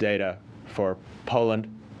census data for Poland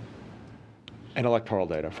and electoral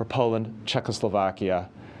data for Poland, Czechoslovakia,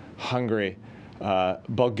 Hungary,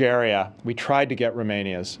 Bulgaria. We tried to get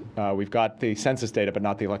Romania's. We've got the census data, but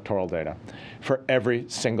not the electoral data, for every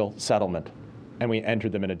single settlement, and we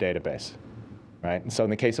entered them in a database, right? And so in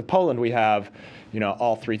the case of Poland, we have,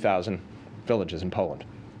 all 3,000 villages in Poland.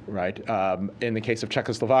 right? In the case of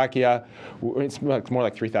Czechoslovakia, it's more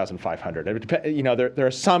like 3,500. You know, there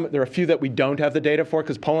are a few that we don't have the data for,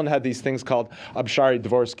 because Poland had these things called obszary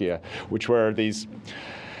dworskie, which were these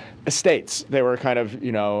estates. They were kind of,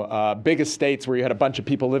 you know, big estates where you had a bunch of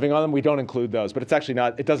people living on them. We don't include those, but it's actually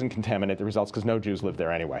not. It doesn't contaminate the results because no Jews lived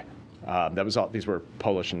there anyway. That was all. These were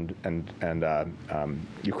Polish and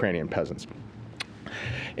Ukrainian peasants.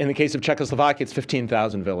 In the case of Czechoslovakia, it's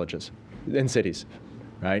 15,000 villages and cities,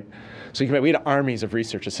 right? So we had armies of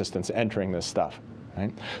research assistants entering this stuff,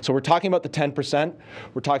 right? So we're talking about the 10%.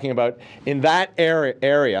 We're talking about in that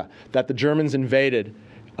area that the Germans invaded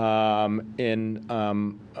in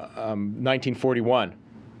 1941.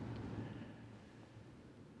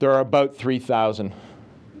 There are about 3,000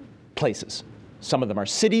 places. Some of them are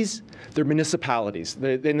cities. They're municipalities.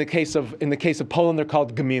 In the case of Poland, they're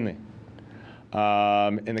called gminy.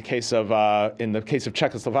 In the case of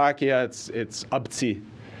Czechoslovakia, it's obcy.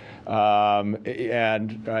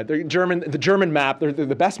 The German map,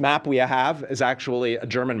 the best map we have is actually a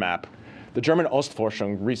German map. The German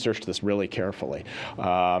Ostforschung researched this really carefully,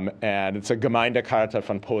 and it's a Gemeindekarte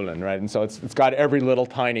von Polen, right? And so it's got every little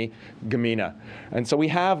tiny gmina, and so we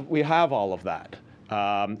have all of that.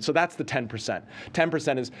 So that's the 10%.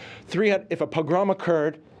 10% is 300. If a pogrom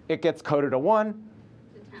occurred, it gets coded a 1.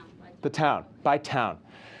 The town, by town.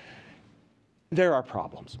 There are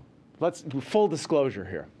problems. Let's do full disclosure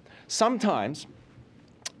here. Sometimes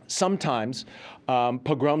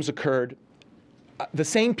pogroms occurred. The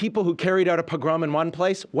same people who carried out a pogrom in one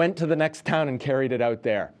place went to the next town and carried it out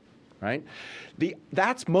there, right?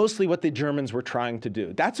 That's mostly what the Germans were trying to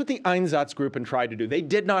do. That's what the Einsatzgruppen tried to do. They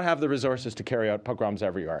did not have the resources to carry out pogroms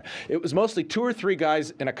everywhere. It was mostly 2 or 3 guys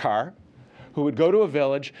in a car who would go to a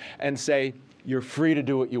village and say, you're free to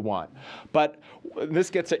do what you want. But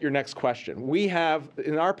this gets at your next question. We have,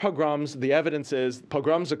 in our pogroms, the evidence is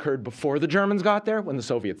pogroms occurred before the Germans got there, when the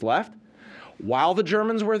Soviets left, while the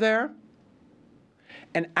Germans were there,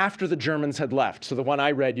 and after the Germans had left. So the one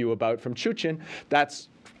I read you about from Chuchin, that's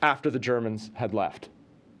after the Germans had left.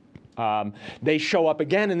 They show up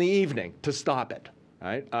again in the evening to stop it,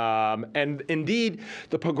 right? And indeed,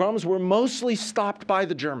 the pogroms were mostly stopped by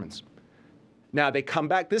the Germans. Now they come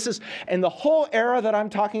back. And the whole era that I'm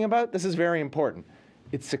talking about, this is very important.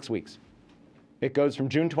 It's 6 weeks. It goes from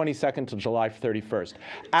June 22nd to July 31st.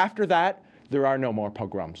 After that, there are no more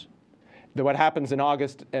pogroms. What happens in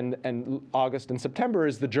August and September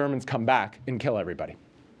is the Germans come back and kill everybody,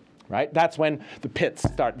 right? That's when the pits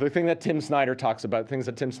start. The thing that Tim Snyder talks about, things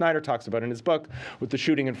that Tim Snyder talks about in his book with the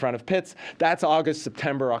shooting in front of pits, that's August,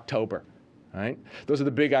 September, October. Right? Those are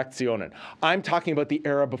the big Aktionen. I'm talking about the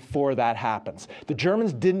era before that happens. The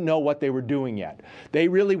Germans didn't know what they were doing yet. They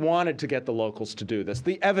really wanted to get the locals to do this.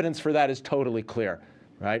 The evidence for that is totally clear,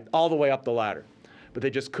 right? All the way up the ladder. But they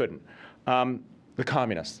just couldn't. The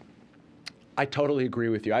communists. I totally agree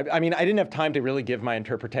with you. I mean, I didn't have time to really give my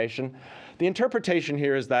interpretation. The interpretation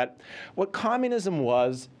here is that what communism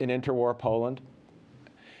was in interwar Poland,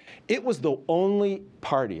 it was the only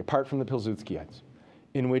party, apart from the Pilsudskiites,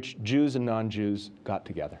 in which Jews and non-Jews got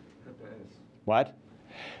together. What?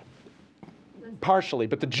 Partially,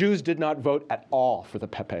 but the Jews did not vote at all for the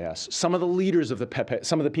PPS. Some of the leaders of the PPS,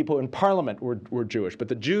 some of the people in parliament were Jewish, but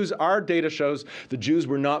the Jews, our data shows the Jews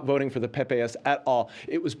were not voting for the PPS at all.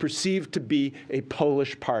 It was perceived to be a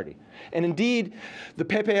Polish party. And indeed, the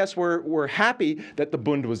PPS were happy that the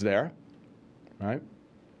Bund was there, right?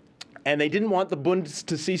 And they didn't want the Bund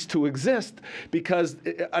to cease to exist because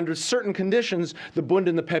under certain conditions, the Bund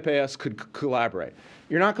and the PPS could collaborate.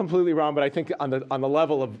 You're not completely wrong, but I think on the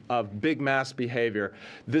level of big mass behavior,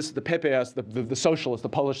 the PPS, the socialist, the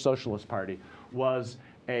Polish Socialist Party, was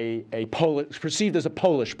perceived as a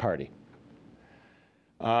Polish party.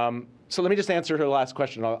 So let me just answer her last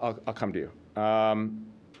question. I'll come to you.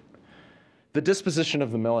 The disposition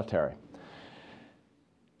of the military.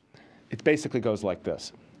 It basically goes like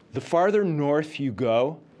this. The farther north you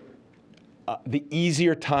go, the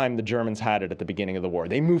easier time the Germans had it at the beginning of the war.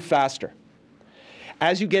 They move faster.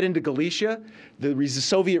 As you get into Galicia, the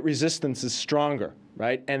Soviet resistance is stronger,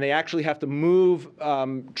 right? And they actually have to move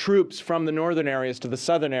troops from the northern areas to the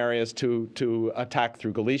southern areas to attack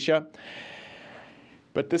through Galicia.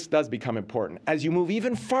 But this does become important. As you move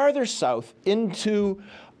even farther south into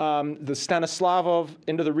the Stanislavov,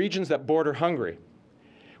 into the regions that border Hungary,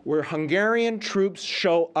 where Hungarian troops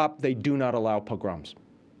show up, they do not allow pogroms.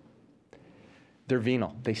 They're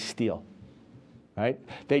venal, they steal, right?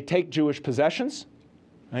 They take Jewish possessions,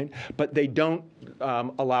 right? But they don't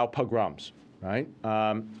allow pogroms, right?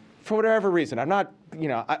 For whatever reason. I'm not,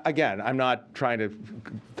 I'm not trying to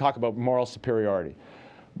talk about moral superiority.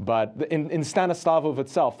 But in Stanislav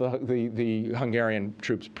itself, the Hungarian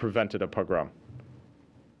troops prevented a pogrom.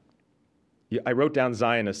 I wrote down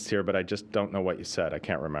Zionists here, but I just don't know what you said. I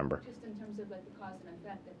can't remember. Just in terms of like the cause and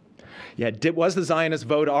effect. Yeah, was the Zionist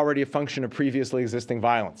vote already a function of previously existing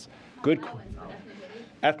violence? Good. Violence, but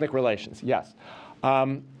Ethnic relations, yes. I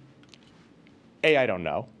don't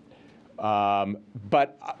know.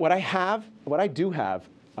 But what I do have,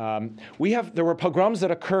 there were pogroms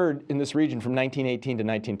that occurred in this region from 1918 to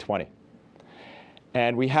 1920.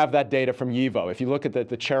 And we have that data from YIVO. If you look at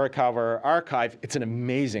the Cherikaver archive, it's an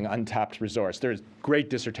amazing untapped resource. There's great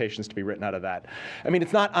dissertations to be written out of that. I mean,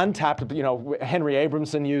 it's not untapped. You know, Henry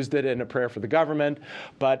Abramson used it in A Prayer for the Government,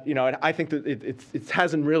 but you know, I think that it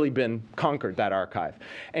hasn't really been conquered, that archive.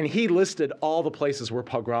 And he listed all the places where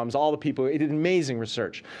pogroms, all the people. He did amazing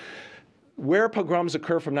research. Where pogroms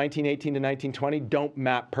occur from 1918 to 1920 don't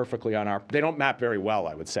map perfectly on our. They don't map very well,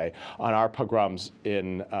 I would say, on our pogroms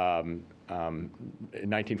in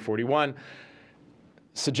 1941,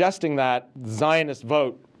 suggesting that the Zionist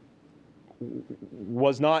vote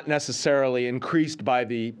was not necessarily increased by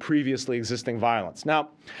the previously existing violence.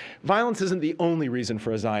 Now, violence isn't the only reason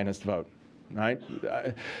for a Zionist vote, right?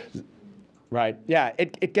 Right, yeah,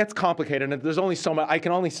 it gets complicated, and there's only so much. I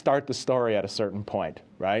can only start the story at a certain point,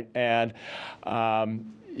 right? And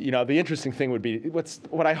you know, the interesting thing would be,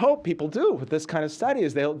 what I hope people do with this kind of study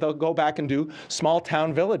is they'll go back and do small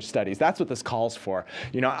town village studies. That's what this calls for.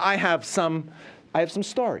 You know, I have some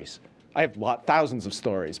stories. I have thousands of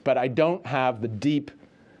stories, but I don't have the deep,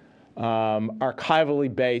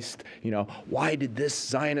 archivally based, you know, why did this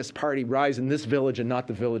Zionist party rise in this village and not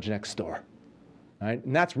the village next door? Right?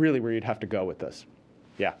 And that's really where you'd have to go with this.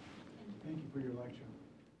 Yeah. Thank you for your lecture.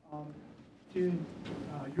 Did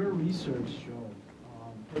your research show,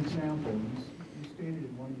 for example, you stated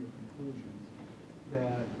in one of your conclusions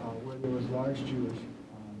that where there was large Jewish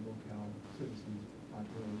locale citizens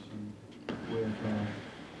population with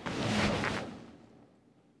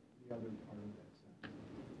the other part of that sentence,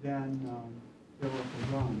 then there were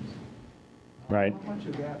pogroms. Right. How much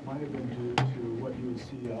of that might have been due to what you would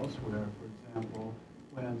see elsewhere, for example,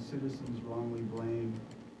 when citizens wrongly blame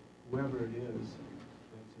whoever it is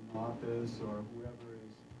that's in office or whoever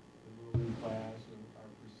is the ruling class or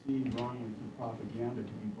are perceived wrongly through propaganda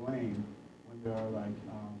to be blamed when there are like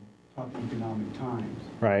tough economic times.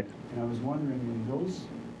 Right. And I was wondering in those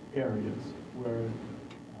areas where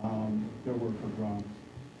there were pogroms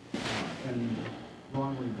and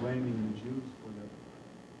wrongly blaming the Jews for their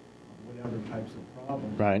whatever types of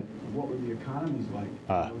problems. Right. What were the economies like in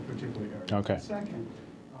those particular areas? Okay. Second,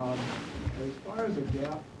 as far as a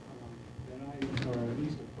gap or at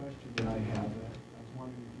least a question that I have that I was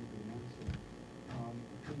wondering if you could answer,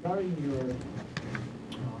 regarding your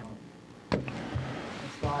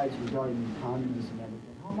slides regarding communism and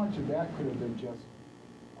everything, how much of that could have been just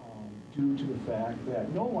due to the fact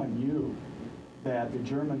that no one knew that the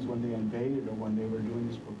Germans, when they invaded or when they were doing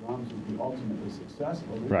these pogroms, would be ultimately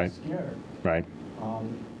successful? They were scared. Right.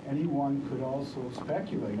 Anyone could also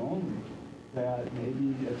speculate only that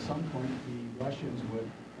maybe at some point the Russians would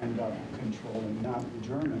end up controlling, not the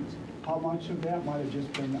Germans. How much of that might have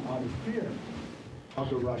just been out of fear of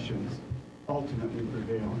the Russians ultimately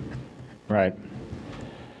prevailing? Right.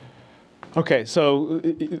 Okay, so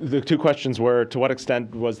the two questions were: to what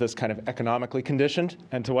extent was this kind of economically conditioned,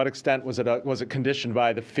 and to what extent was it conditioned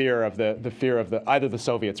by the fear of either the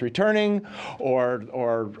Soviets returning or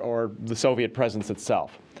the Soviet presence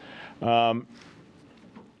itself? A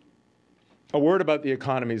word about the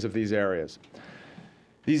economies of these areas.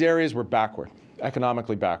 These areas were backward,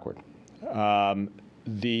 economically backward.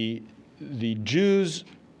 The Jews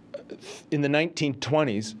in the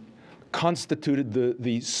 1920s constituted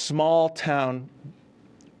the small town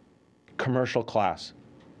commercial class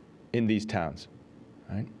in these towns.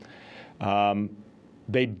 Right?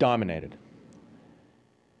 They dominated.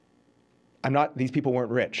 These people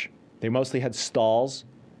weren't rich. They mostly had stalls.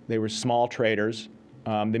 They were small traders.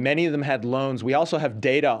 Many of them had loans. We also have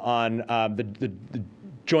data on the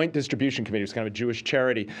Joint Distribution Committee, which is kind of a Jewish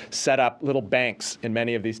charity, set up little banks in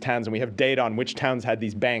many of these towns, and we have data on which towns had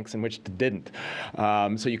these banks and which didn't.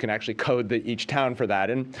 So you can actually code each town for that.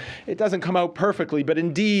 And it doesn't come out perfectly, but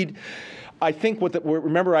indeed, I think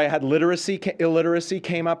remember I had illiteracy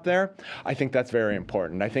came up there. I think that's very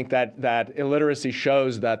important. I think that illiteracy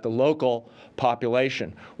shows that the local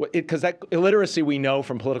population, because that illiteracy we know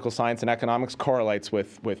from political science and economics correlates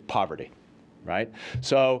with poverty, right?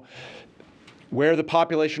 So where the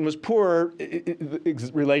population was poor,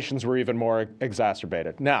 relations were even more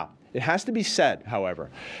exacerbated. Now, it has to be said, however,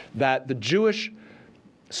 that the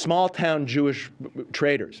small-town Jewish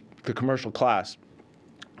traders, the commercial class,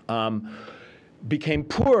 became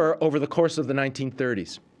poorer over the course of the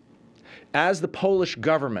 1930s. As the Polish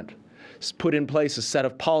government put in place a set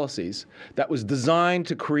of policies that was designed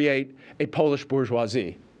to create a Polish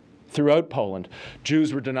bourgeoisie throughout Poland,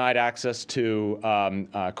 Jews were denied access to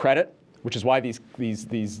credit, which is why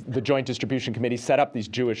the Joint Distribution Committee set up these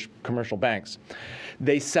Jewish commercial banks.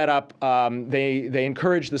 They set up, they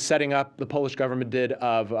encouraged the setting up, the Polish government did,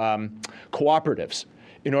 of cooperatives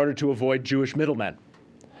in order to avoid Jewish middlemen.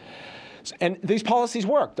 And these policies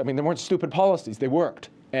worked. I mean, they weren't stupid policies, they worked.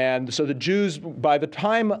 And so the Jews, by the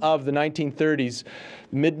time of the 1930s,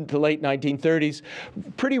 mid to late 1930s,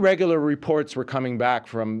 pretty regular reports were coming back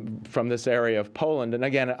from this area of Poland. And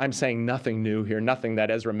again, I'm saying nothing new here, nothing that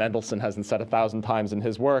Ezra Mendelsohn hasn't said 1,000 times in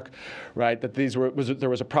his work, right? That there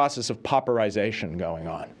was a process of pauperization going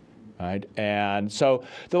on. Right? And so,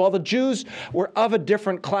 while the Jews were of a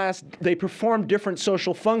different class, they performed different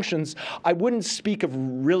social functions. I wouldn't speak of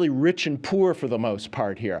really rich and poor for the most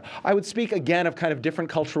part here. I would speak again of kind of different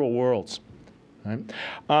cultural worlds.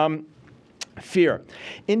 Right? Fear.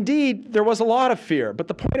 Indeed, there was a lot of fear, but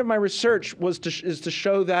the point of my research is to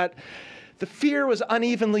show that the fear was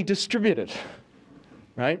unevenly distributed.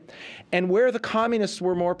 Right? And where the communists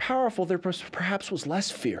were more powerful, there perhaps was less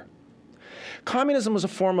fear. Communism was a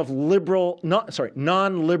form of non-liberal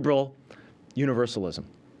universalism.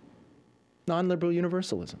 Non-liberal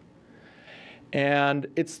universalism. And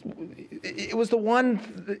it was one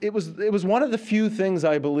of the few things,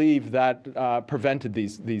 I believe, that prevented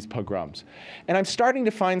these pogroms. And I'm starting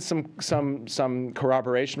to find some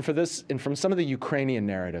corroboration for this from some of the Ukrainian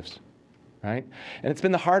narratives. Right? And it's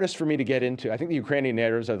been the hardest for me to get into. I think the Ukrainian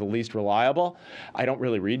narratives are the least reliable. I don't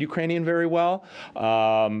really read Ukrainian very well,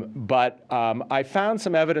 but I found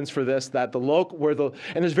some evidence for this that and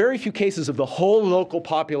there's very few cases of the whole local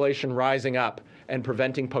population rising up and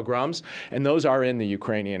preventing pogroms, and those are in the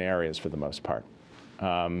Ukrainian areas for the most part.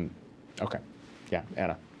 Okay, yeah,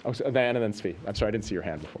 Anna. Oh, so Anna, then Svi. I'm sorry, I didn't see your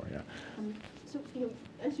hand before. Yeah. So,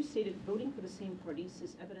 as you stated, voting for the same parties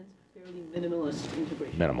is evidence of fairly minimalist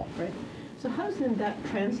integration. Minimal. Right? So how does then that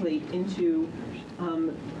translate into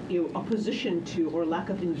opposition to or lack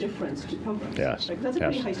of indifference to pogroms? Yes. Right? That's a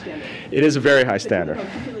pretty high standard. It is a very high standard.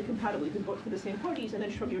 But completely compatible. You can vote for the same parties and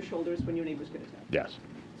then shrug your shoulders when your neighbors get attacked. Yes.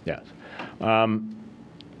 Yes.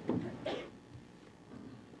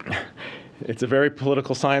 It's a very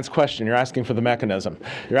political science question. You're asking for the mechanism.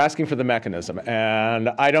 You're asking for the mechanism. And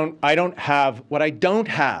I don't have, what I don't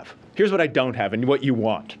have, here's what I don't have and what you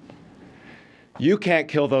want. You can't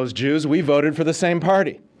kill those Jews. We voted for the same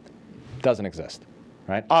party. Doesn't exist,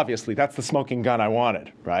 right? Obviously, that's the smoking gun I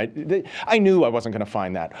wanted, right? I knew I wasn't going to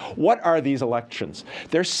find that. What are these elections?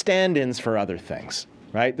 They're stand-ins for other things,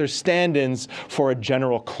 right? They're stand-ins for a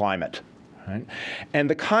general climate. Right? And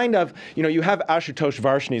the kind of, you have Ashutosh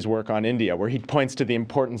Varshney's work on India, where he points to the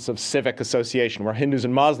importance of civic association, where Hindus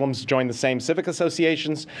and Muslims join the same civic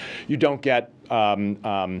associations. You don't get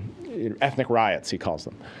ethnic riots, he calls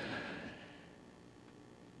them.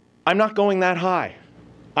 I'm not going that high.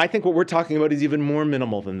 I think what we're talking about is even more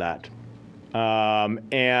minimal than that.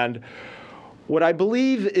 And what I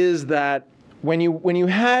believe is that when you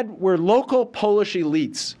were local Polish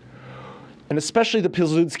elites, and especially the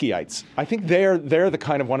Pilsudskiites, I think they're the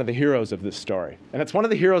kind of one of the heroes of this story. And it's one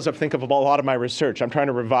of the heroes I think of a lot of my research. I'm trying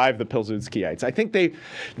to revive the Pilsudskiites. I think they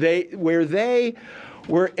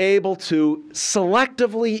were able to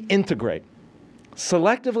selectively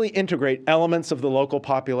integrate elements of the local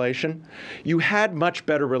population, you had much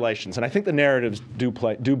better relations. And I think the narratives do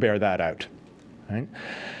bear that out. Right?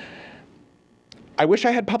 I wish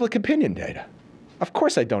I had public opinion data. Of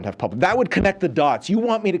course I don't have public. That would connect the dots. You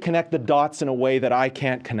want me to connect the dots in a way that I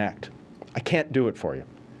can't connect. I can't do it for you.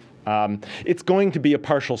 It's going to be a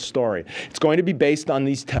partial story. It's going to be based on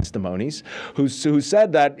these testimonies who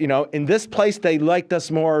said that, in this place they liked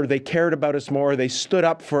us more, they cared about us more, they stood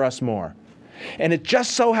up for us more. And it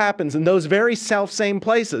just so happens in those very self-same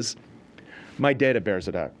places, my data bears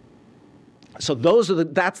it out. So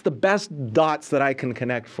that's the best dots that I can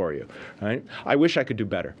connect for you. Right? I wish I could do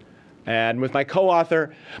better. And with my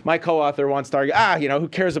co-author wants to argue, who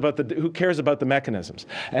cares about the mechanisms?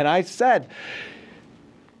 And I said,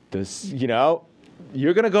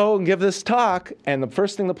 you're going to go and give this talk, and the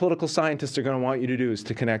first thing the political scientists are going to want you to do is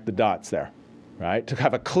to connect the dots there, right? To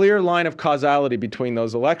have a clear line of causality between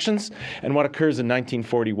those elections and what occurs in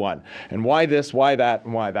 1941, and why this, why that,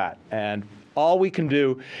 and why that. And all we can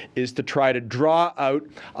do is to try to draw out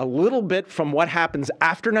a little bit from what happens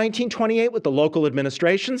after 1928 with the local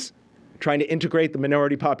administrations, trying to integrate the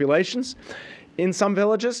minority populations in some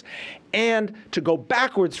villages, and to go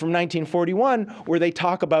backwards from 1941, where they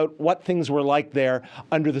talk about what things were like there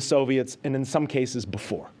under the Soviets, and in some cases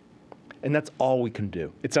before. And that's all we can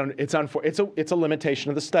do. It's a limitation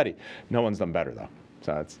of the study. No one's done better, though.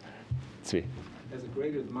 So let's see. As a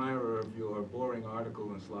great admirer of your boring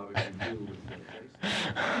article in Slavic Review with the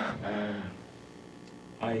case,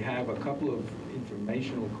 I have a couple of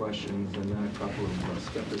informational questions and then a couple of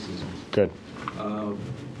skepticisms. Good.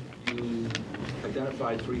 You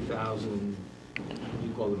identified 3,000, you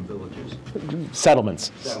call them villages.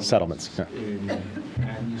 Settlements. Yeah.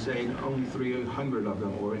 And you say only 300 of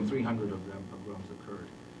them, or in 300 of them, pogroms occurred.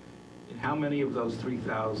 In how many of those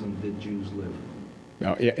 3,000 did Jews live?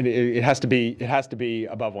 No, it has to be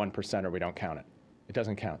above 1%, or we don't count it. It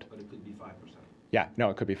doesn't count. But it could be 5%. Yeah,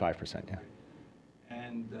 no, it could be 5%. Yeah.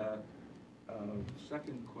 And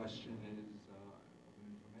second question is of an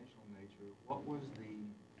informational nature. What was the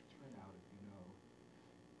turnout, if you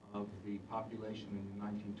know, of the population in the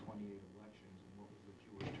 1928 elections, and what was the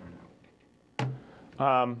Jewish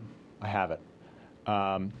turnout? I have it.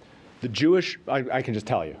 The Jewish, I can just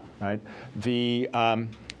tell you, right?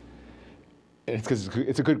 It's because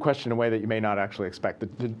it's a good question in a way that you may not actually expect.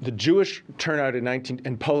 The Jewish turnout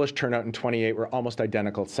and Polish turnout in 28 were almost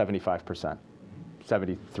identical at 75%,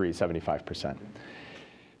 73, 75%.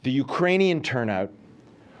 The Ukrainian turnout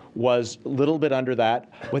was a little bit under that.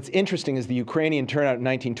 What's interesting is the Ukrainian turnout in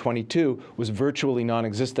 1922 was virtually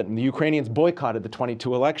non-existent, and the Ukrainians boycotted the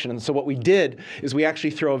 22 election. And so what we did is we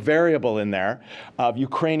actually throw a variable in there of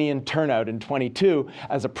Ukrainian turnout in 22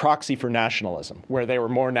 as a proxy for nationalism. Where they were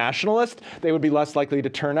more nationalist, they would be less likely to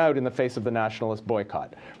turn out in the face of the nationalist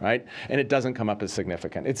boycott, right? And it doesn't come up as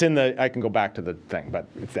significant. It's in the, I can go back to the thing, but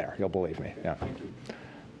it's there, you'll believe me, yeah.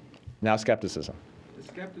 Now skepticism. The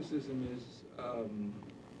skepticism is,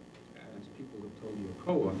 as people have told you, a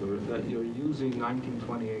co-author, that you're using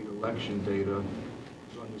 1928 election data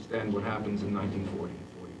to understand what happens in 1940 and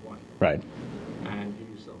 41. Right. And you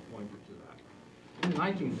yourself pointed to that. In the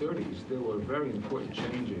 1930s, there were very important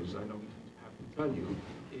changes, I don't have to tell you,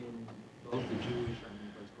 in both the Jewish and,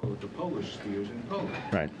 let's call it, the Polish spheres in Poland.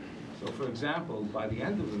 Right. So, for example, by the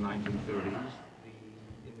end of the 1930s,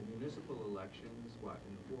 in the municipal elections,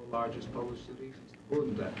 in the 4 largest Polish cities, it's the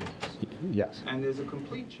Bundesländer. Yes. And there's a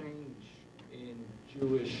complete change in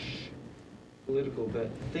Jewish political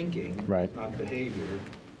thinking, right, not behavior,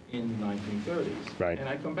 in the 1930s. Right. And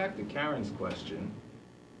I come back to Karen's question.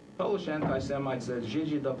 Polish anti-Semite says,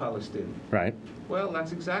 Żydzi do Palestine. Right. Well,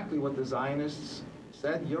 that's exactly what the Zionists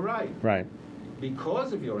said. You're right. Right.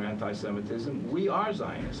 Because of your anti-Semitism, we are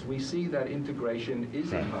Zionists. We see that integration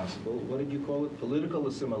is right, impossible. What did you call it? Political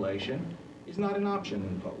assimilation is not an option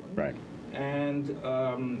in Poland. Right.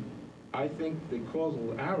 And I think the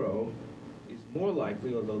causal arrow is more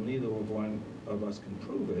likely, although neither one of us can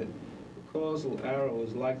prove it, the causal arrow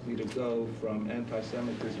is likely to go from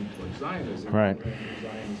anti-Semitism towards Zionism. Right.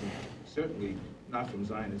 Zionism, certainly not from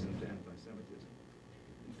Zionism to anti-Semitism.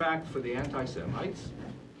 In fact, for the anti-Semites,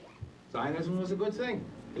 Zionism was a good thing.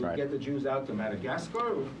 It would right, get the Jews out to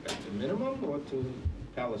Madagascar at the minimum, or to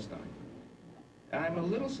Palestine. And I'm a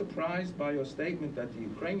little surprised by your statement that the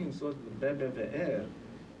Ukrainians saw the BBVR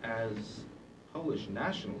as Polish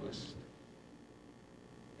nationalists,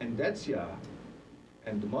 and Detsya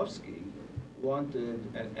and Dmowski wanted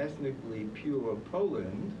an ethnically pure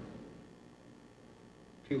Poland.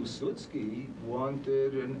 Piłsudski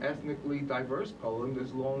wanted an ethnically diverse Poland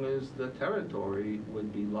as long as the territory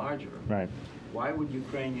would be larger. Right. Why would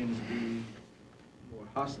Ukrainians be more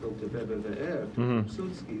hostile to BBVR, to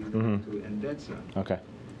Piłsudski, than to Endetsa? Okay.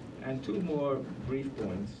 And 2 more brief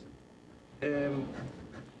points.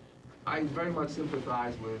 I very much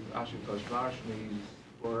sympathize with Ashutosh Varshney's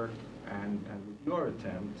work and with your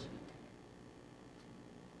attempt.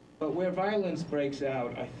 But where violence breaks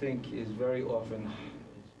out, I think, is very often,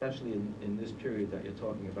 especially in this period that you're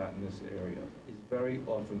talking about in this area, is very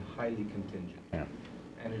often highly contingent. Yeah.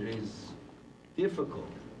 And it is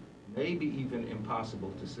difficult, maybe even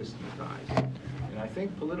impossible, to systematize. And I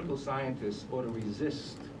think political scientists ought to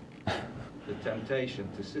resist the temptation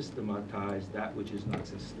to systematize that which is not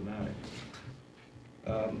systematic.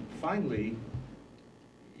 Finally,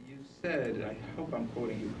 you said, I hope I'm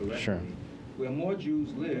quoting you correctly, sure, where more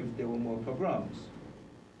Jews lived, there were more pogroms.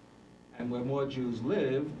 And where more Jews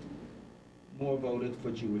lived, more voted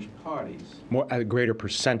for Jewish parties. A greater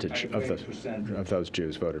percentage of those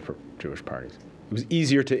Jews voted for Jewish parties. It was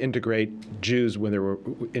easier to integrate Jews when there were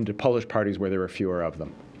into Polish parties where there were fewer of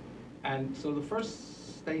them. And so the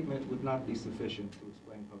first statement would not be sufficient to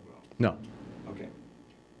explain pogroms? No. Okay.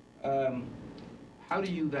 How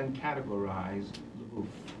do you then categorize Lvov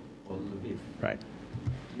or Lviv. Right.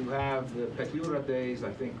 You have the Petlura days,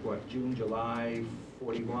 I think, what, June, July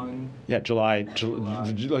 41? Yeah, July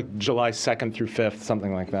 2nd through 5th,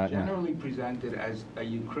 something like that. Yeah. Generally presented as a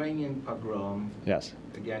Ukrainian pogrom Yes.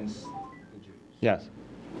 against the Jews. Yes.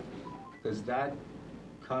 Does that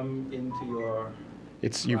come into your...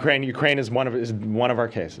 It's Ukraine. Ukraine is one of our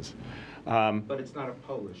cases. But it's not a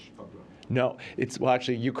Polish pogrom. No, well,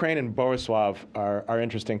 actually, Ukraine and Borisław are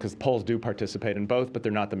interesting because Poles do participate in both, but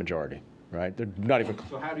they're not the majority, right? They're not even.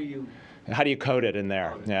 So how do you code it in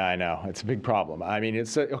there? Yeah, I know. It's a big problem. I mean,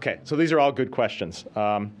 it's okay. So these are all good questions.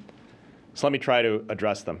 So let me try to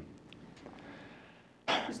address them.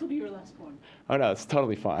 This will be your last one. Oh no, it's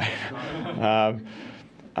totally fine.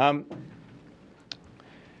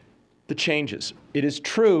 The changes. It is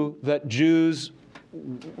true that Jews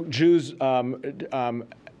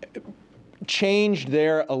changed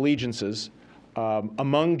their allegiances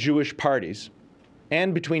among Jewish parties,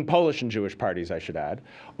 and between Polish and Jewish parties, I should add,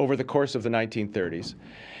 over the course of the 1930s.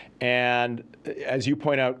 And as you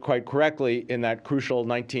point out quite correctly, in that crucial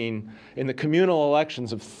in the communal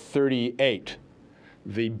elections of 38,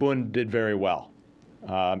 the Bund did very well.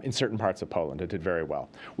 In certain parts of Poland, it did very well.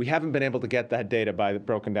 We haven't been able to get that data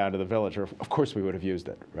broken down to the village, or of course we would have used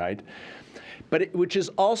it, right? But which is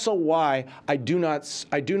also why I do not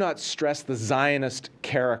stress the Zionist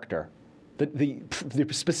character, the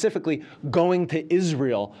specifically going to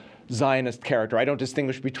Israel Zionist character. I don't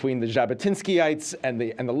distinguish between the Jabotinskyites and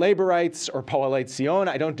the Laborites or Poalei Zion.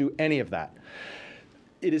 I don't do any of that.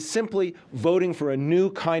 It is simply voting for a new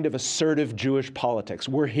kind of assertive Jewish politics.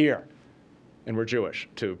 We're here. And we're Jewish,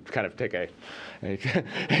 to kind of take a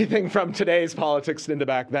thing from today's politics into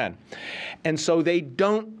back then. And so they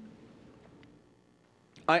don't,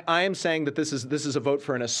 I am saying that this is a vote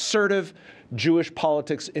for an assertive Jewish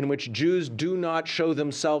politics in which Jews do not show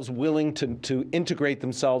themselves willing to integrate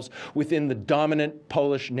themselves within the dominant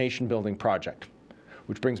Polish nation-building project.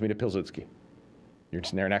 Which brings me to Pilsudski,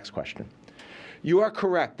 your next question. You are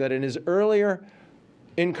correct that in his earlier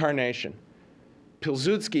incarnation,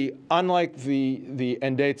 Pilsudski, unlike the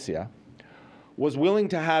Endecja, was willing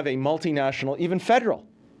to have a multinational, even federal,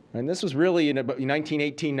 and this was really in about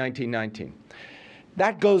 1918, 1919.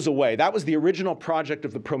 That goes away. That was the original project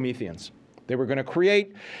of the Prometheans. They were going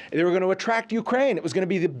to attract Ukraine. It was going to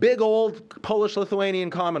be the big old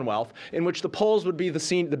Polish-Lithuanian Commonwealth in which the Poles would be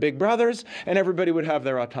the big brothers and everybody would have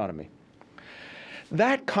their autonomy.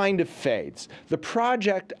 That kind of fades. The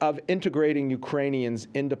project of integrating Ukrainians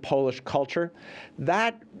into Polish culture,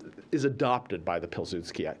 that is adopted by the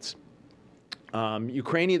Pilsudskiites.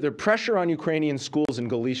 The pressure on Ukrainian schools in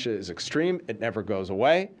Galicia is extreme. It never goes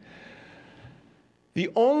away. The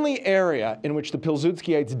only area in which the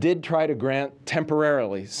Pilsudskiites did try to grant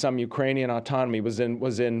temporarily some Ukrainian autonomy was in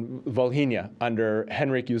Volhynia under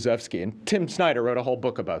Henryk Józefski. And Tim Snyder wrote a whole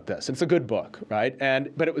book about this. It's a good book, right?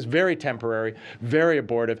 But it was very temporary, very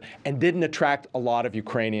abortive, and didn't attract a lot of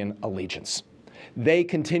Ukrainian allegiance. They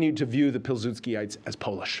continued to view the Pilsudskiites as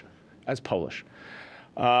Polish.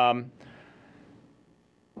 I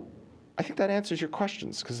think that answers your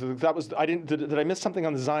questions, because that was, did I miss something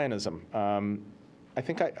on the Zionism? I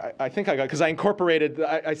think I got, because I incorporated,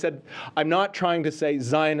 I said, I'm not trying to say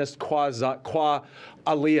Zionist qua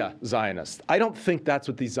Aliyah Zionist. I don't think that's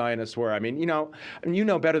what these Zionists were. I mean, you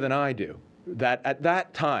know better than I do that at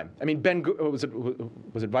that time, I mean, was it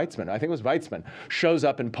Weizmann? I think it was Weizmann, shows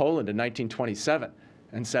up in Poland in 1927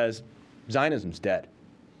 and says, Zionism's dead,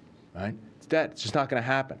 right? It's dead. It's just not going to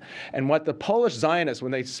happen. And what the Polish Zionists,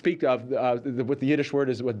 when they speak of, what the Yiddish word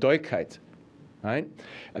is, with Deutschkeit, right?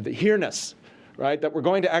 The here-ness, right? That we're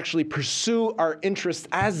going to actually pursue our interests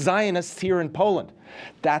as Zionists here in Poland.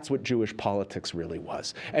 That's what Jewish politics really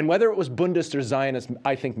was. And whether it was Bundist or Zionist,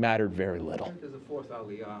 I think mattered very little. There's a fourth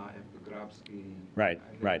Aliyah after Grabski. Right,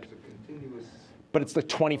 right. There's a continuous... But it's like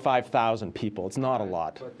 25,000 people. It's not a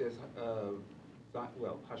lot. But there's,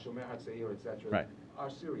 Hashomer HaTzeir, etc. Right. Are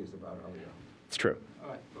serious about Aliyah. It's true. All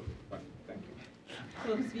right, okay, fine. Thank you.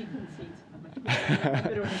 Close we concede.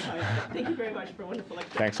 Thank you very much for a wonderful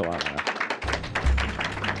lecture. Thanks a lot,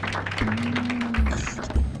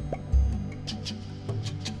 Anna.